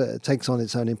takes on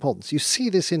its own importance. You see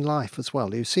this in life as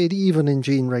well. You see it even in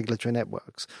gene regulatory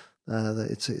networks.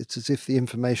 It's as if the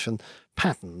information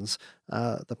patterns,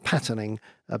 the patterning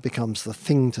becomes the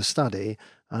thing to study.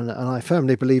 And I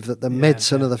firmly believe that the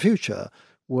medicine of the future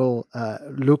will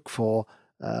look for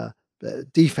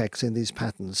defects in these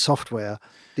patterns, software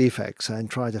defects,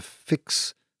 and try to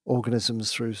fix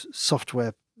organisms through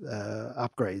software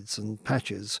upgrades and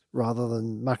patches rather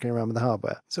than mucking around with the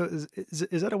hardware. So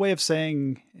is that a way of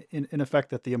saying, in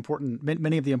effect, that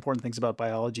many of the important things about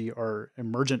biology are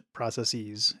emergent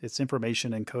processes? It's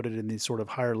information encoded in these sort of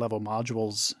higher level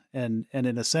modules, and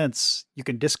in a sense, you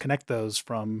can disconnect those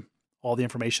from all the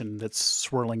information that's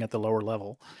swirling at the lower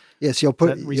level. Yes, you're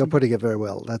putting it very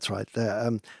well. That's right.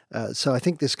 So I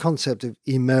think this concept of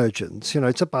emergence,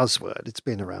 it's a buzzword. It's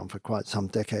been around for quite some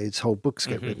decades. Whole books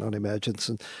get written on emergence,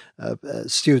 and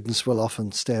students will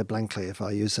often stare blankly if I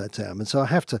use that term. And so I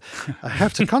have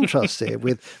to contrast it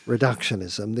with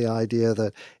reductionism, the idea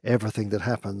that everything that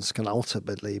happens can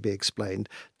ultimately be explained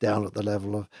down at the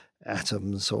level of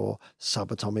atoms or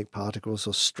subatomic particles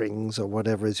or strings or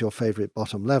whatever is your favorite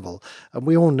bottom level. And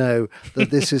we all know that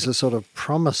this is a sort of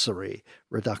promissory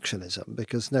reductionism,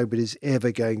 because nobody's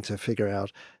ever going to figure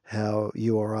out how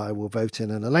you or I will vote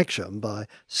in an election by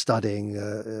studying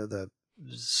the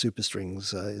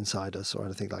superstrings inside us or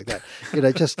anything like that.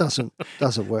 It just doesn't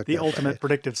work. The ultimate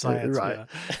predictive science, right?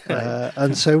 Yeah.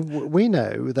 And so we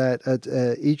know that at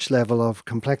each level of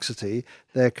complexity,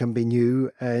 there can be new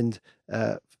and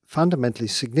fundamentally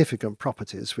significant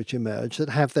properties which emerge that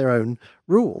have their own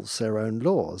rules, their own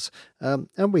laws.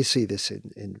 And we see this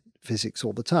in physics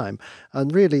all the time.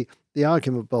 And really, the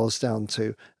argument boils down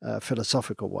to a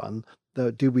philosophical one.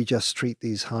 Do we just treat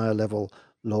these higher level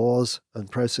laws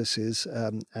and processes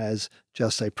as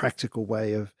just a practical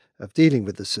way of dealing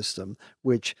with the system,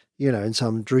 which, in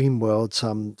some dream world,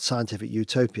 some scientific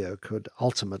utopia could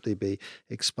ultimately be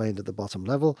explained at the bottom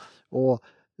level? Or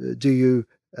do you,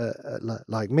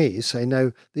 like me, say,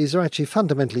 no, these are actually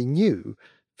fundamentally new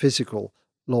physical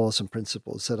laws and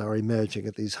principles that are emerging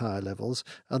at these higher levels,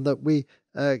 and that we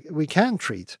can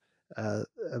treat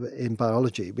in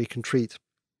biology, we can treat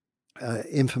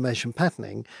information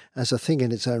patterning as a thing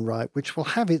in its own right, which will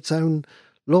have its own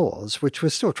laws, which we're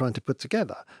still trying to put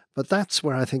together. But that's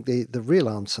where I think the real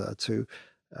answer to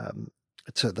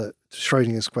the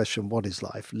Schrodinger's question, what is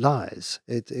life, lies.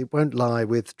 It won't lie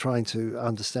with trying to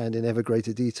understand in ever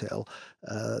greater detail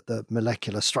the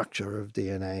molecular structure of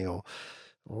DNA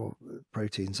or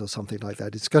proteins or something like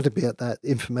that. It's going to be at that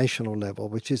informational level,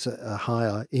 which is a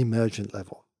higher emergent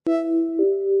level.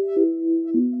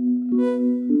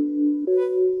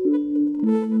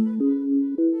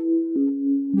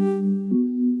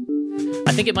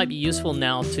 I think it might be useful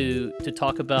now to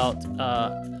talk about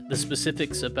the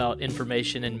specifics about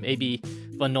information and maybe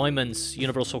von Neumann's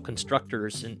universal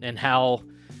constructors and how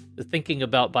the thinking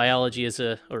about biology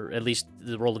or at least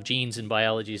the role of genes in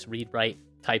biology's read-write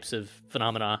types of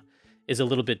phenomena is a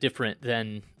little bit different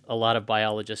than a lot of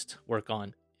biologists work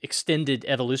on. Extended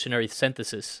evolutionary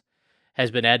synthesis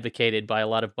has been advocated by a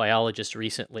lot of biologists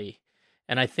recently.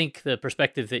 And I think the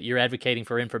perspective that you're advocating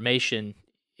for information,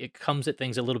 it comes at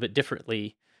things a little bit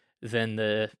differently than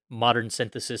the modern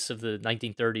synthesis of the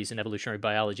 1930s in evolutionary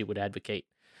biology would advocate.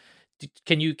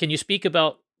 Can you speak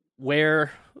about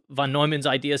where von Neumann's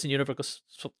ideas and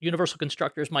universal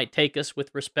constructors might take us with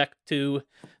respect to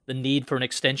the need for an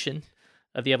extension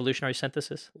of the evolutionary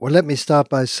synthesis? Well, let me start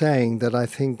by saying that I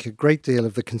think a great deal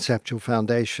of the conceptual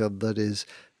foundation that is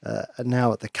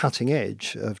now at the cutting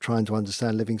edge of trying to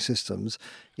understand living systems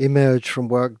emerged from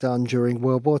work done during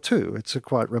World War II. It's a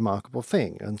quite remarkable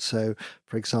thing. And so,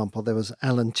 for example, there was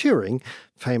Alan Turing,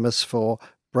 famous for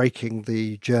breaking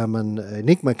the German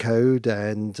Enigma code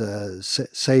and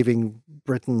saving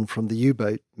Britain from the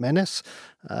U-boat menace.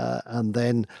 And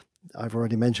then I've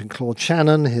already mentioned Claude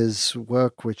Shannon, his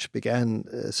work, which began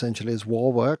essentially as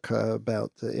war work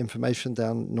about information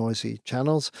down noisy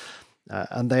channels.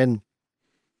 And then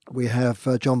we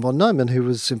have John von Neumann, who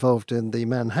was involved in the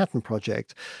Manhattan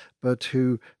Project, but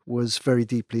who was very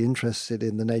deeply interested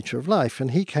in the nature of life.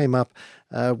 And he came up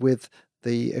with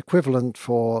the equivalent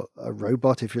for a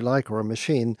robot, if you like, or a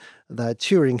machine that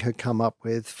Turing had come up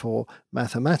with for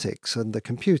mathematics and the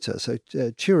computer. So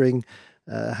Turing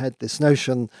had this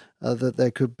notion that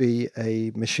there could be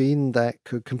a machine that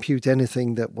could compute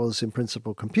anything that was in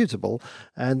principle computable.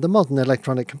 And the modern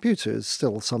electronic computer is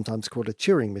still sometimes called a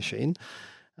Turing machine.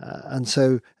 And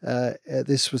so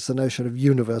this was the notion of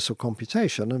universal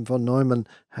computation, and von Neumann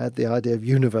had the idea of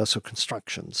universal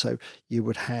construction. So you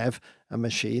would have a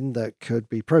machine that could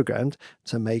be programmed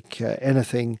to make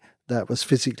anything that was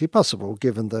physically possible,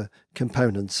 given the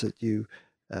components that you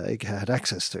had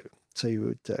access to. So you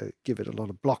would give it a lot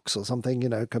of blocks or something,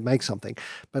 could make something.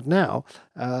 But now,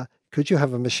 could you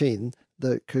have a machine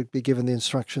that could be given the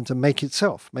instruction to make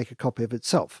a copy of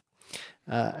itself?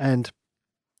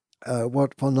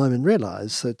 What von Neumann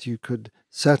realized that you could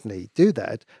certainly do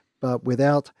that, but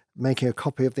without making a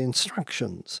copy of the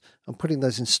instructions and putting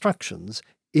those instructions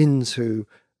into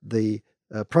the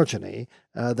progeny,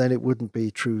 then it wouldn't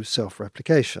be true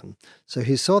self-replication. So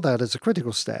he saw that as a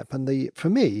critical step. And for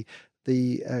me,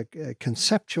 the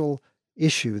conceptual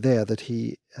issue there that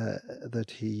he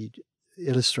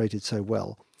illustrated so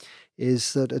well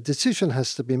is that a decision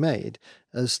has to be made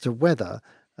as to whether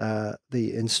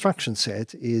the instruction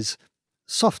set is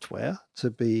software to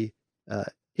be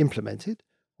implemented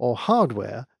or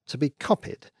hardware to be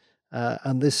copied.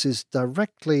 And this is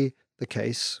directly the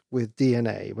case with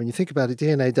DNA. When you think about it,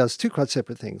 DNA does two quite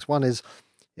separate things. One is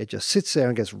it just sits there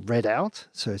and gets read out,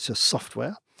 so it's just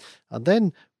software. And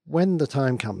then when the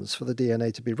time comes for the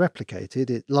DNA to be replicated,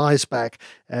 it lies back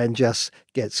and just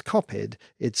gets copied.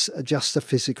 It's just a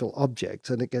physical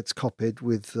object, and it gets copied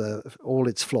with all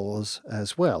its flaws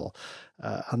as well.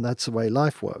 And that's the way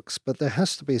life works. But there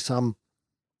has to be some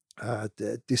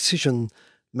decision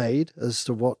made as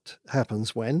to what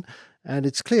happens when. And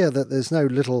it's clear that there's no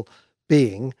little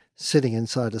being sitting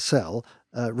inside a cell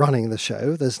running the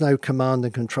show. There's no command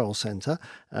and control center,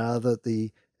 that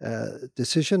the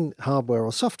decision, hardware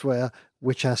or software,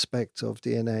 which aspect of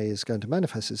DNA is going to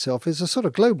manifest itself, is a sort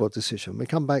of global decision. We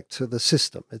come back to the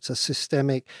system. It's a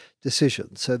systemic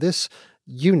decision. So this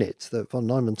unit that von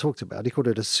Neumann talked about, he called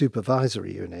it a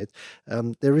supervisory unit.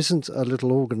 There isn't a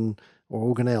little organ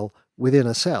or organelle within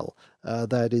a cell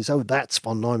that is, that's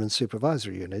von Neumann's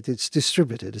supervisory unit. It's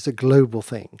distributed. It's a global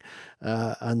thing.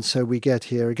 And so we get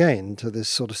here again to this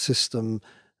sort of system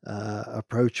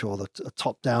approach, or the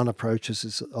top-down approach, as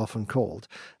it's often called.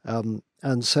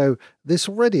 And so this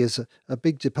already is a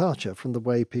big departure from the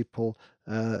way people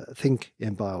think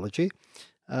in biology.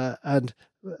 And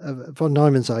von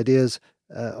Neumann's ideas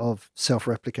of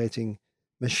self-replicating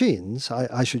machines,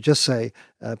 I should just say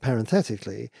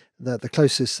parenthetically that the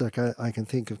closest that I can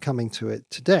think of coming to it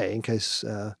today, in case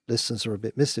listeners are a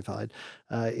bit mystified,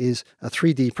 is a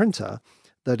 3D printer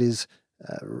that is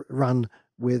run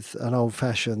with an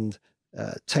old-fashioned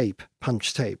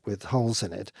punch tape with holes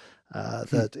in it,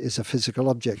 that is a physical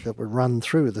object that would run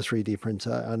through the 3D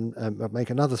printer and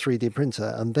make another 3D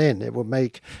printer, and then it would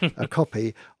make a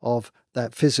copy of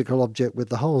that physical object with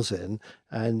the holes in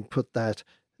and put that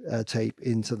tape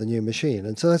into the new machine.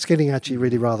 And so that's getting actually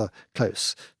really rather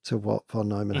close to what von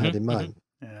Neumann had in mind.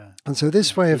 Yeah. And so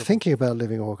this way of thinking about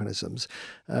living organisms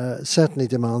certainly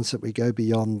demands that we go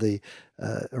beyond the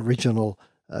original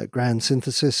grand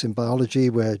synthesis in biology,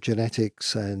 where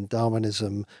genetics and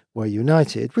Darwinism were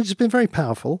united, which has been very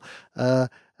powerful.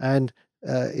 And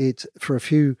it, for a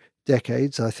few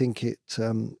decades, I think it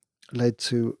led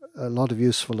to a lot of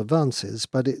useful advances,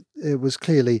 but it was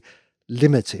clearly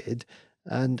limited.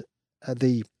 And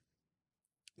the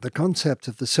concept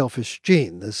of the selfish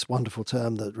gene, this wonderful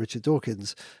term that Richard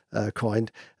Dawkins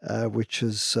coined, which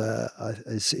is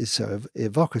so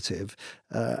evocative,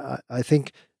 I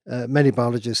think many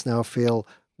biologists now feel,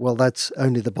 well, that's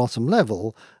only the bottom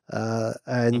level,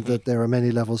 and that there are many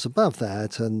levels above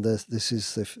that, and this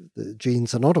is the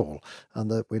genes are not all, and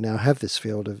that we now have this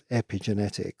field of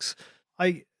epigenetics.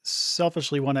 I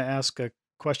selfishly want to ask a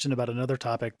question about another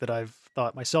topic that I've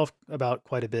thought myself about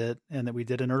quite a bit, and that we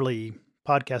did an early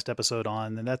podcast episode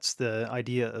on, and that's the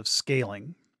idea of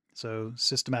scaling. So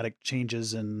systematic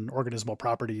changes in organismal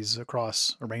properties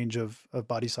across a range of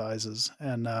body sizes.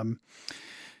 And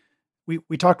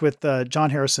we talked with John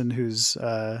Harrison, who's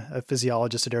a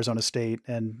physiologist at Arizona State,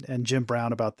 and Jim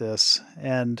Brown about this.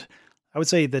 And I would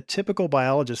say the typical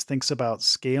biologist thinks about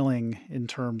scaling in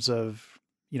terms of,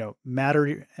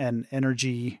 matter and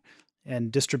energy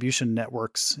and distribution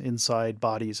networks inside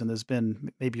bodies. And there's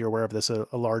been, maybe you're aware of this, a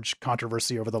large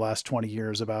controversy over the last 20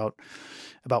 years about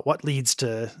what leads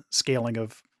to scaling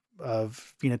of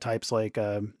phenotypes like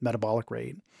metabolic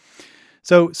rate.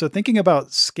 So thinking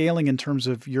about scaling in terms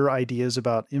of your ideas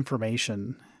about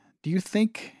information, do you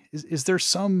think, is there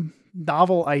some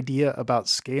novel idea about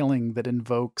scaling that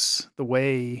invokes the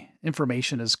way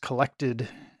information is collected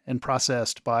and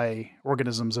processed by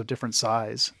organisms of different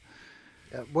size.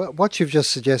 What you've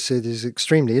just suggested is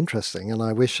extremely interesting, and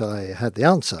I wish I had the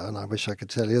answer, and I wish I could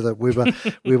tell you that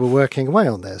we were working away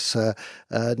on this.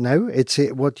 No,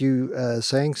 what you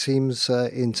saying seems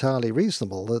entirely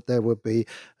reasonable, that there would be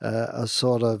a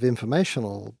sort of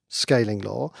informational scaling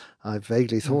law. I've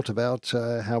vaguely thought about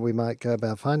how we might go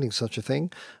about finding such a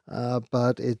thing,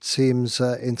 but it seems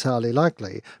entirely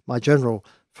likely. My general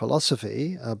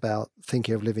philosophy about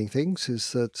thinking of living things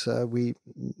is that we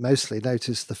mostly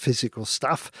notice the physical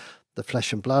stuff, the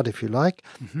flesh and blood, if you like.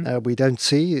 We don't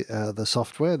see the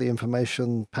software, the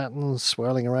information patterns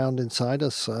swirling around inside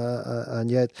us, and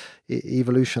yet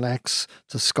evolution acts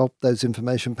to sculpt those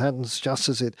information patterns just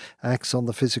as it acts on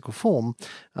the physical form.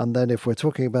 And then if we're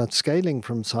talking about scaling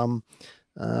from some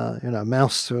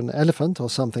mouse to an elephant or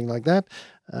something like that,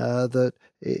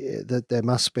 that there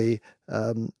must be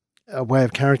a way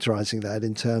of characterizing that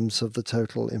in terms of the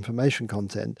total information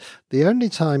content. The only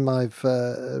time I've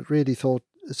really thought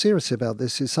seriously about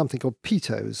this is something called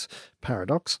Peto's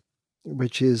paradox,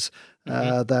 which is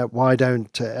that why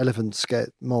don't elephants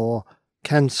get more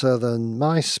cancer than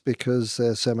mice? Because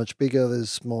they're so much bigger,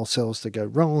 there's more cells that go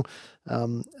wrong,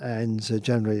 and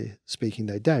generally speaking,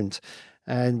 they don't.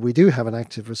 And we do have an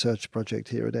active research project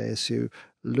here at ASU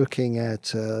looking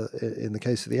at, in the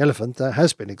case of the elephant, that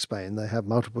has been explained. They have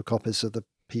multiple copies of the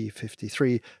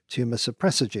P53 tumor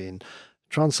suppressor gene.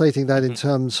 Translating that in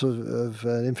terms of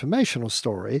an informational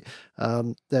story,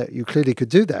 that you clearly could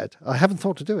do that. I haven't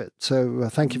thought to do it, so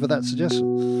thank you for that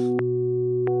suggestion.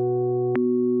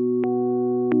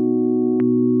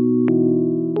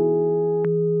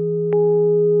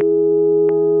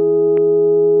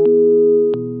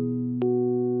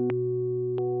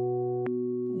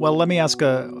 Well, let me ask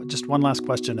just one last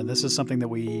question, and this is something that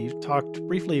we talked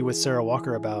briefly with Sarah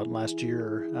Walker about last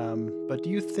year. But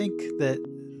do you think that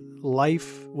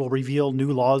life will reveal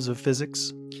new laws of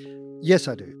physics? Yes,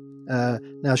 I do.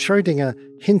 Now, Schrödinger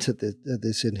hinted at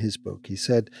this in his book. He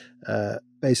said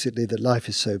basically that life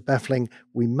is so baffling,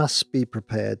 we must be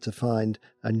prepared to find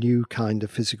a new kind of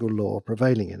physical law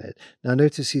prevailing in it. Now,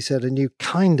 notice he said a new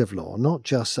kind of law, not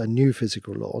just a new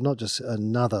physical law, not just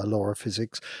another law of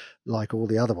physics like all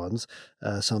the other ones,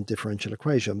 some differential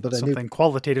equation, but something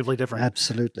qualitatively different.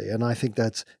 Absolutely. And I think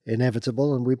that's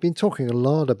inevitable. And we've been talking a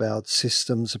lot about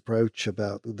systems approach,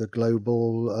 about the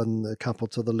global and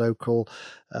coupled to the local,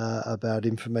 about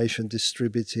information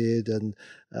distributed and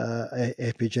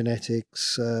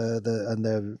epigenetics, and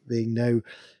there being no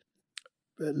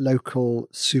local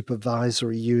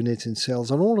supervisory unit in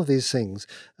cells. And all of these things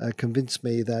convince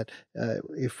me that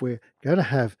if we're going to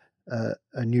have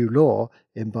a new law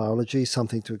in biology,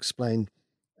 something to explain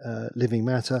living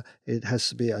matter, it has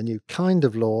to be a new kind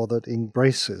of law that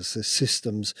embraces this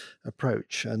systems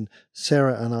approach. And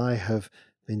Sarah and I have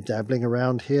been dabbling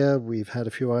around here. We've had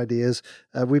a few ideas.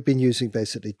 We've been using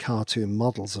basically cartoon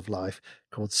models of life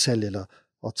called cellular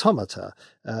automata,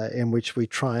 in which we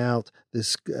try out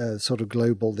this sort of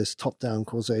global, this top-down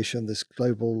causation, this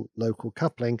global local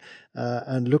coupling,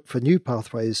 and look for new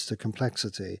pathways to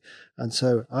complexity. And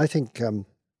so I think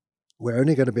we're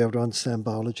only going to be able to understand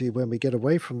biology when we get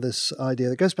away from this idea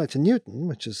that goes back to Newton,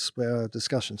 which is where our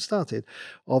discussion started,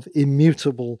 of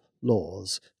immutable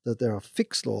laws, that there are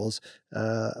fixed laws,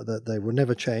 that they will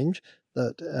never change,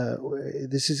 that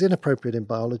this is inappropriate in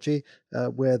biology,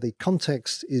 where the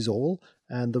context is all,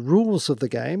 and the rules of the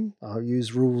game, I'll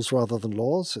use rules rather than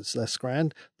laws, it's less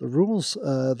grand, the rules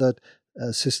that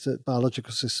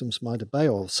biological systems might obey,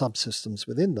 or subsystems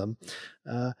within them,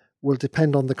 will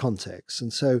depend on the context.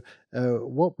 And so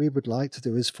what we would like to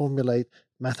do is formulate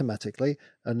mathematically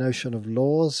a notion of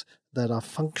laws that are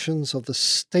functions of the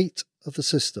state of the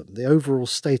system, the overall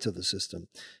state of the system.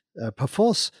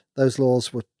 Perforce, those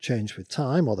laws will change with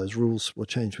time, or those rules will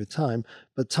change with time,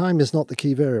 but time is not the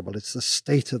key variable, it's the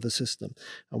state of the system.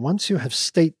 And once you have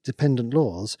state-dependent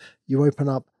laws, you open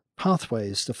up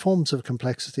pathways to forms of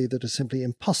complexity that are simply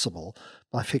impossible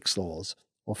by fixed laws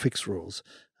or fixed rules.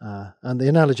 And the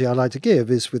analogy I like to give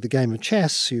is with the game of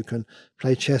chess. You can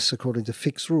play chess according to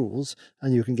fixed rules,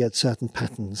 and you can get certain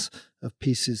patterns of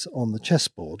pieces on the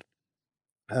chessboard.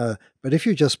 But if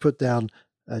you just put down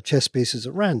chess pieces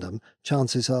at random,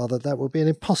 chances are that that will be an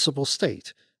impossible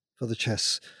state for the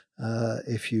chess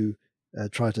if you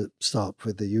try to start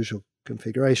with the usual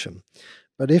configuration.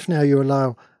 But if now you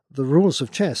allow the rules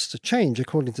of chess to change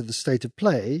according to the state of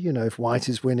play, if white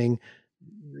is winning,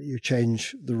 you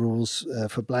change the rules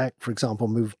for black, for example,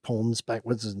 move pawns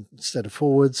backwards instead of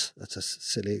forwards. That's a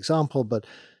silly example, but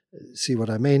see what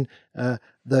I mean,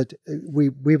 that we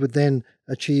would then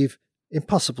achieve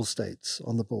impossible states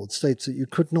on the board, states that you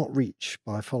could not reach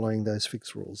by following those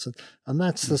fixed rules. And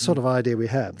that's the sort of idea we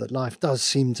have, that life does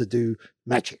seem to do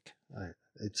magic.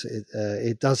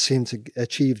 It does seem to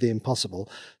achieve the impossible,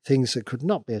 things that could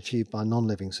not be achieved by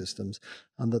non-living systems,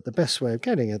 and that the best way of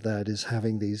getting at that is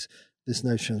having this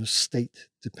notion of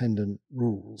state-dependent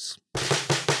rules.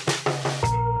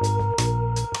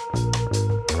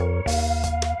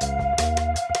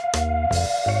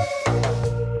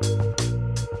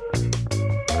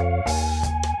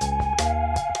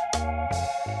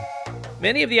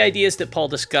 Many of the ideas that Paul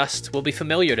discussed will be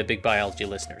familiar to Big Biology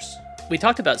listeners. We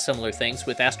talked about similar things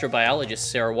with astrobiologist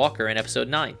Sarah Walker in episode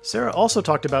 9. Sarah also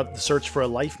talked about the search for a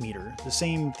life meter, the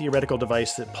same theoretical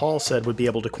device that Paul said would be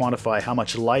able to quantify how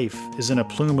much life is in a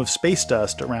plume of space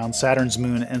dust around Saturn's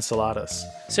moon Enceladus.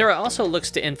 Sarah also looks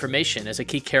to information as a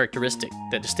key characteristic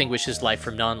that distinguishes life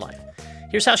from non-life.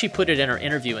 Here's how she put it in her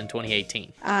interview in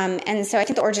 2018. And so I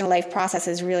think the origin of life process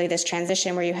is really this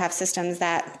transition where you have systems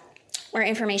where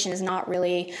information is not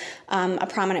really a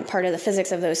prominent part of the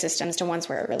physics of those systems to ones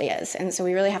where it really is. And so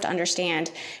we really have to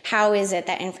understand how is it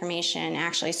that information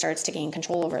actually starts to gain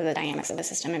control over the dynamics of the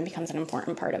system and becomes an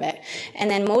important part of it. And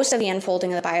then most of the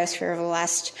unfolding of the biosphere over the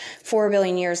last 4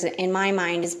 billion years, in my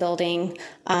mind, is building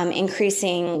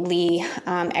increasingly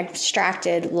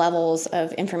abstracted levels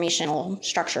of informational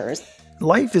structures.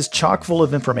 Life is chock full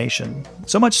of information,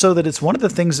 so much so that it's one of the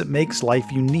things that makes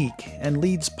life unique and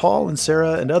leads Paul and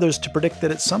Sarah and others to predict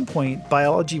that at some point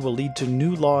biology will lead to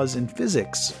new laws in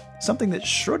physics, something that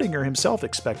Schrödinger himself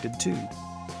expected too.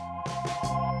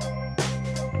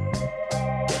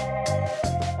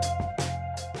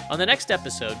 On the next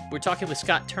episode, we're talking with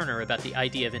Scott Turner about the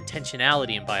idea of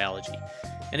intentionality in biology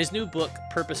and his new book,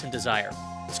 Purpose and Desire.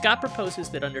 Scott proposes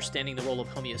that understanding the role of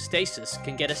homeostasis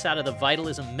can get us out of the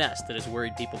vitalism mess that has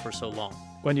worried people for so long.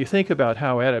 When you think about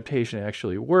how adaptation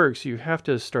actually works, you have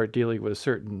to start dealing with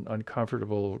certain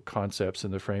uncomfortable concepts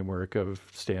in the framework of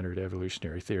standard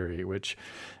evolutionary theory, which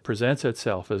presents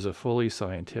itself as a fully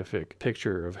scientific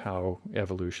picture of how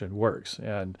evolution works.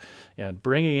 And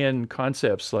bringing in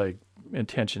concepts like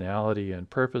intentionality and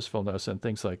purposefulness and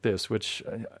things like this, which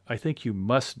I think you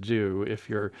must do if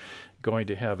you're going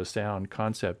to have a sound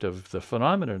concept of the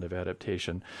phenomenon of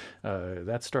adaptation,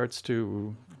 that starts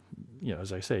to,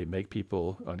 as I say, make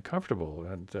people uncomfortable.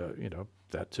 And,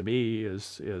 that to me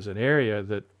is an area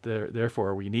that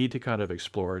therefore we need to kind of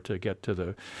explore to get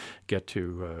to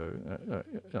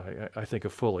I think a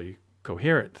fully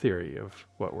coherent theory of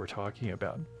what we're talking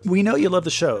about. We know you love the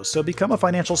show, so become a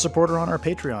financial supporter on our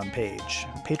Patreon page,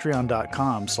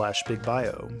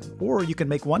 patreon.com/bigbio, or you can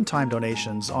make one-time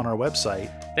donations on our website.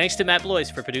 Thanks to Matt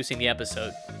Blois for producing the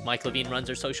episode. Mike Levine runs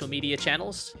our social media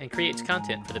channels and creates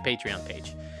content for the Patreon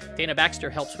page. Dana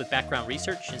Baxter helps with background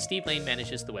research, and Steve Lane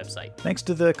manages the website. Thanks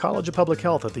to the College of Public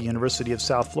Health at the University of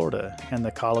South Florida and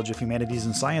the College of Humanities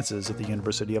and Sciences at the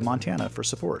University of Montana for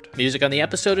support. Music on the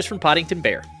episode is from Poddington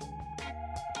Bear.